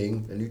new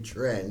thing, a new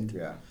trend.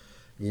 Yeah.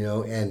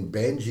 And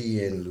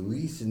Benji and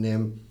Luis and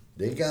them,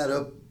 they got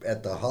up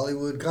at the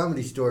Hollywood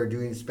Comedy Store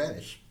doing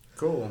Spanish.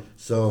 Cool.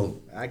 So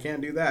I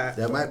can't do that.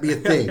 That might be a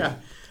thing.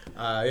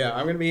 I'm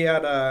going to be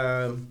at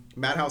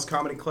Madhouse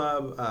Comedy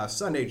Club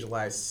Sunday,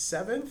 July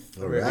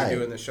 7th. All We're right.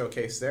 doing the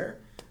showcase there.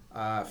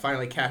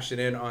 Finally cashed it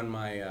in on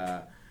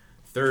my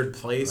third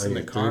place in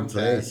the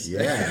contest.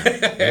 Yeah.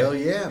 Hell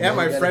yeah. And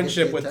my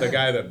friendship with the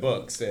guy that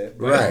books it.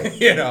 But,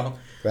 right.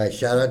 Right.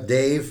 Shout out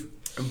Dave.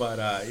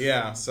 But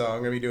so I'm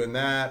going to be doing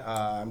that.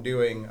 I'm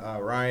doing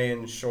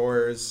Ryan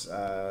Shore's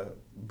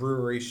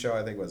brewery show.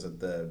 I think was it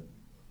the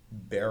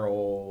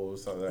Barrel?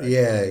 Something.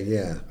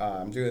 Yeah.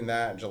 I'm doing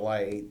that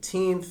July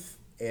 18th,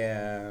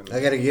 and I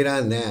got to get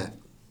on that,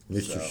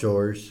 Mr.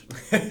 Shores.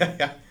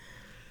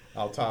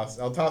 I'll toss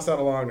that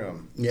along to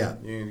him. Yeah,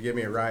 you can give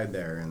me a ride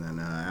there, and then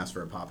ask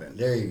for a pop in.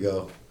 There you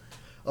go.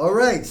 All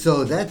right,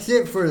 so that's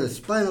it for the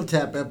Spinal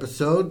Tap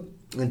episode.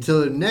 Until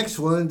the next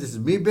one, this is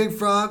me, Big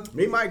Frog.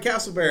 Me, Mike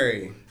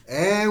Castleberry,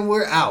 and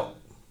we're out.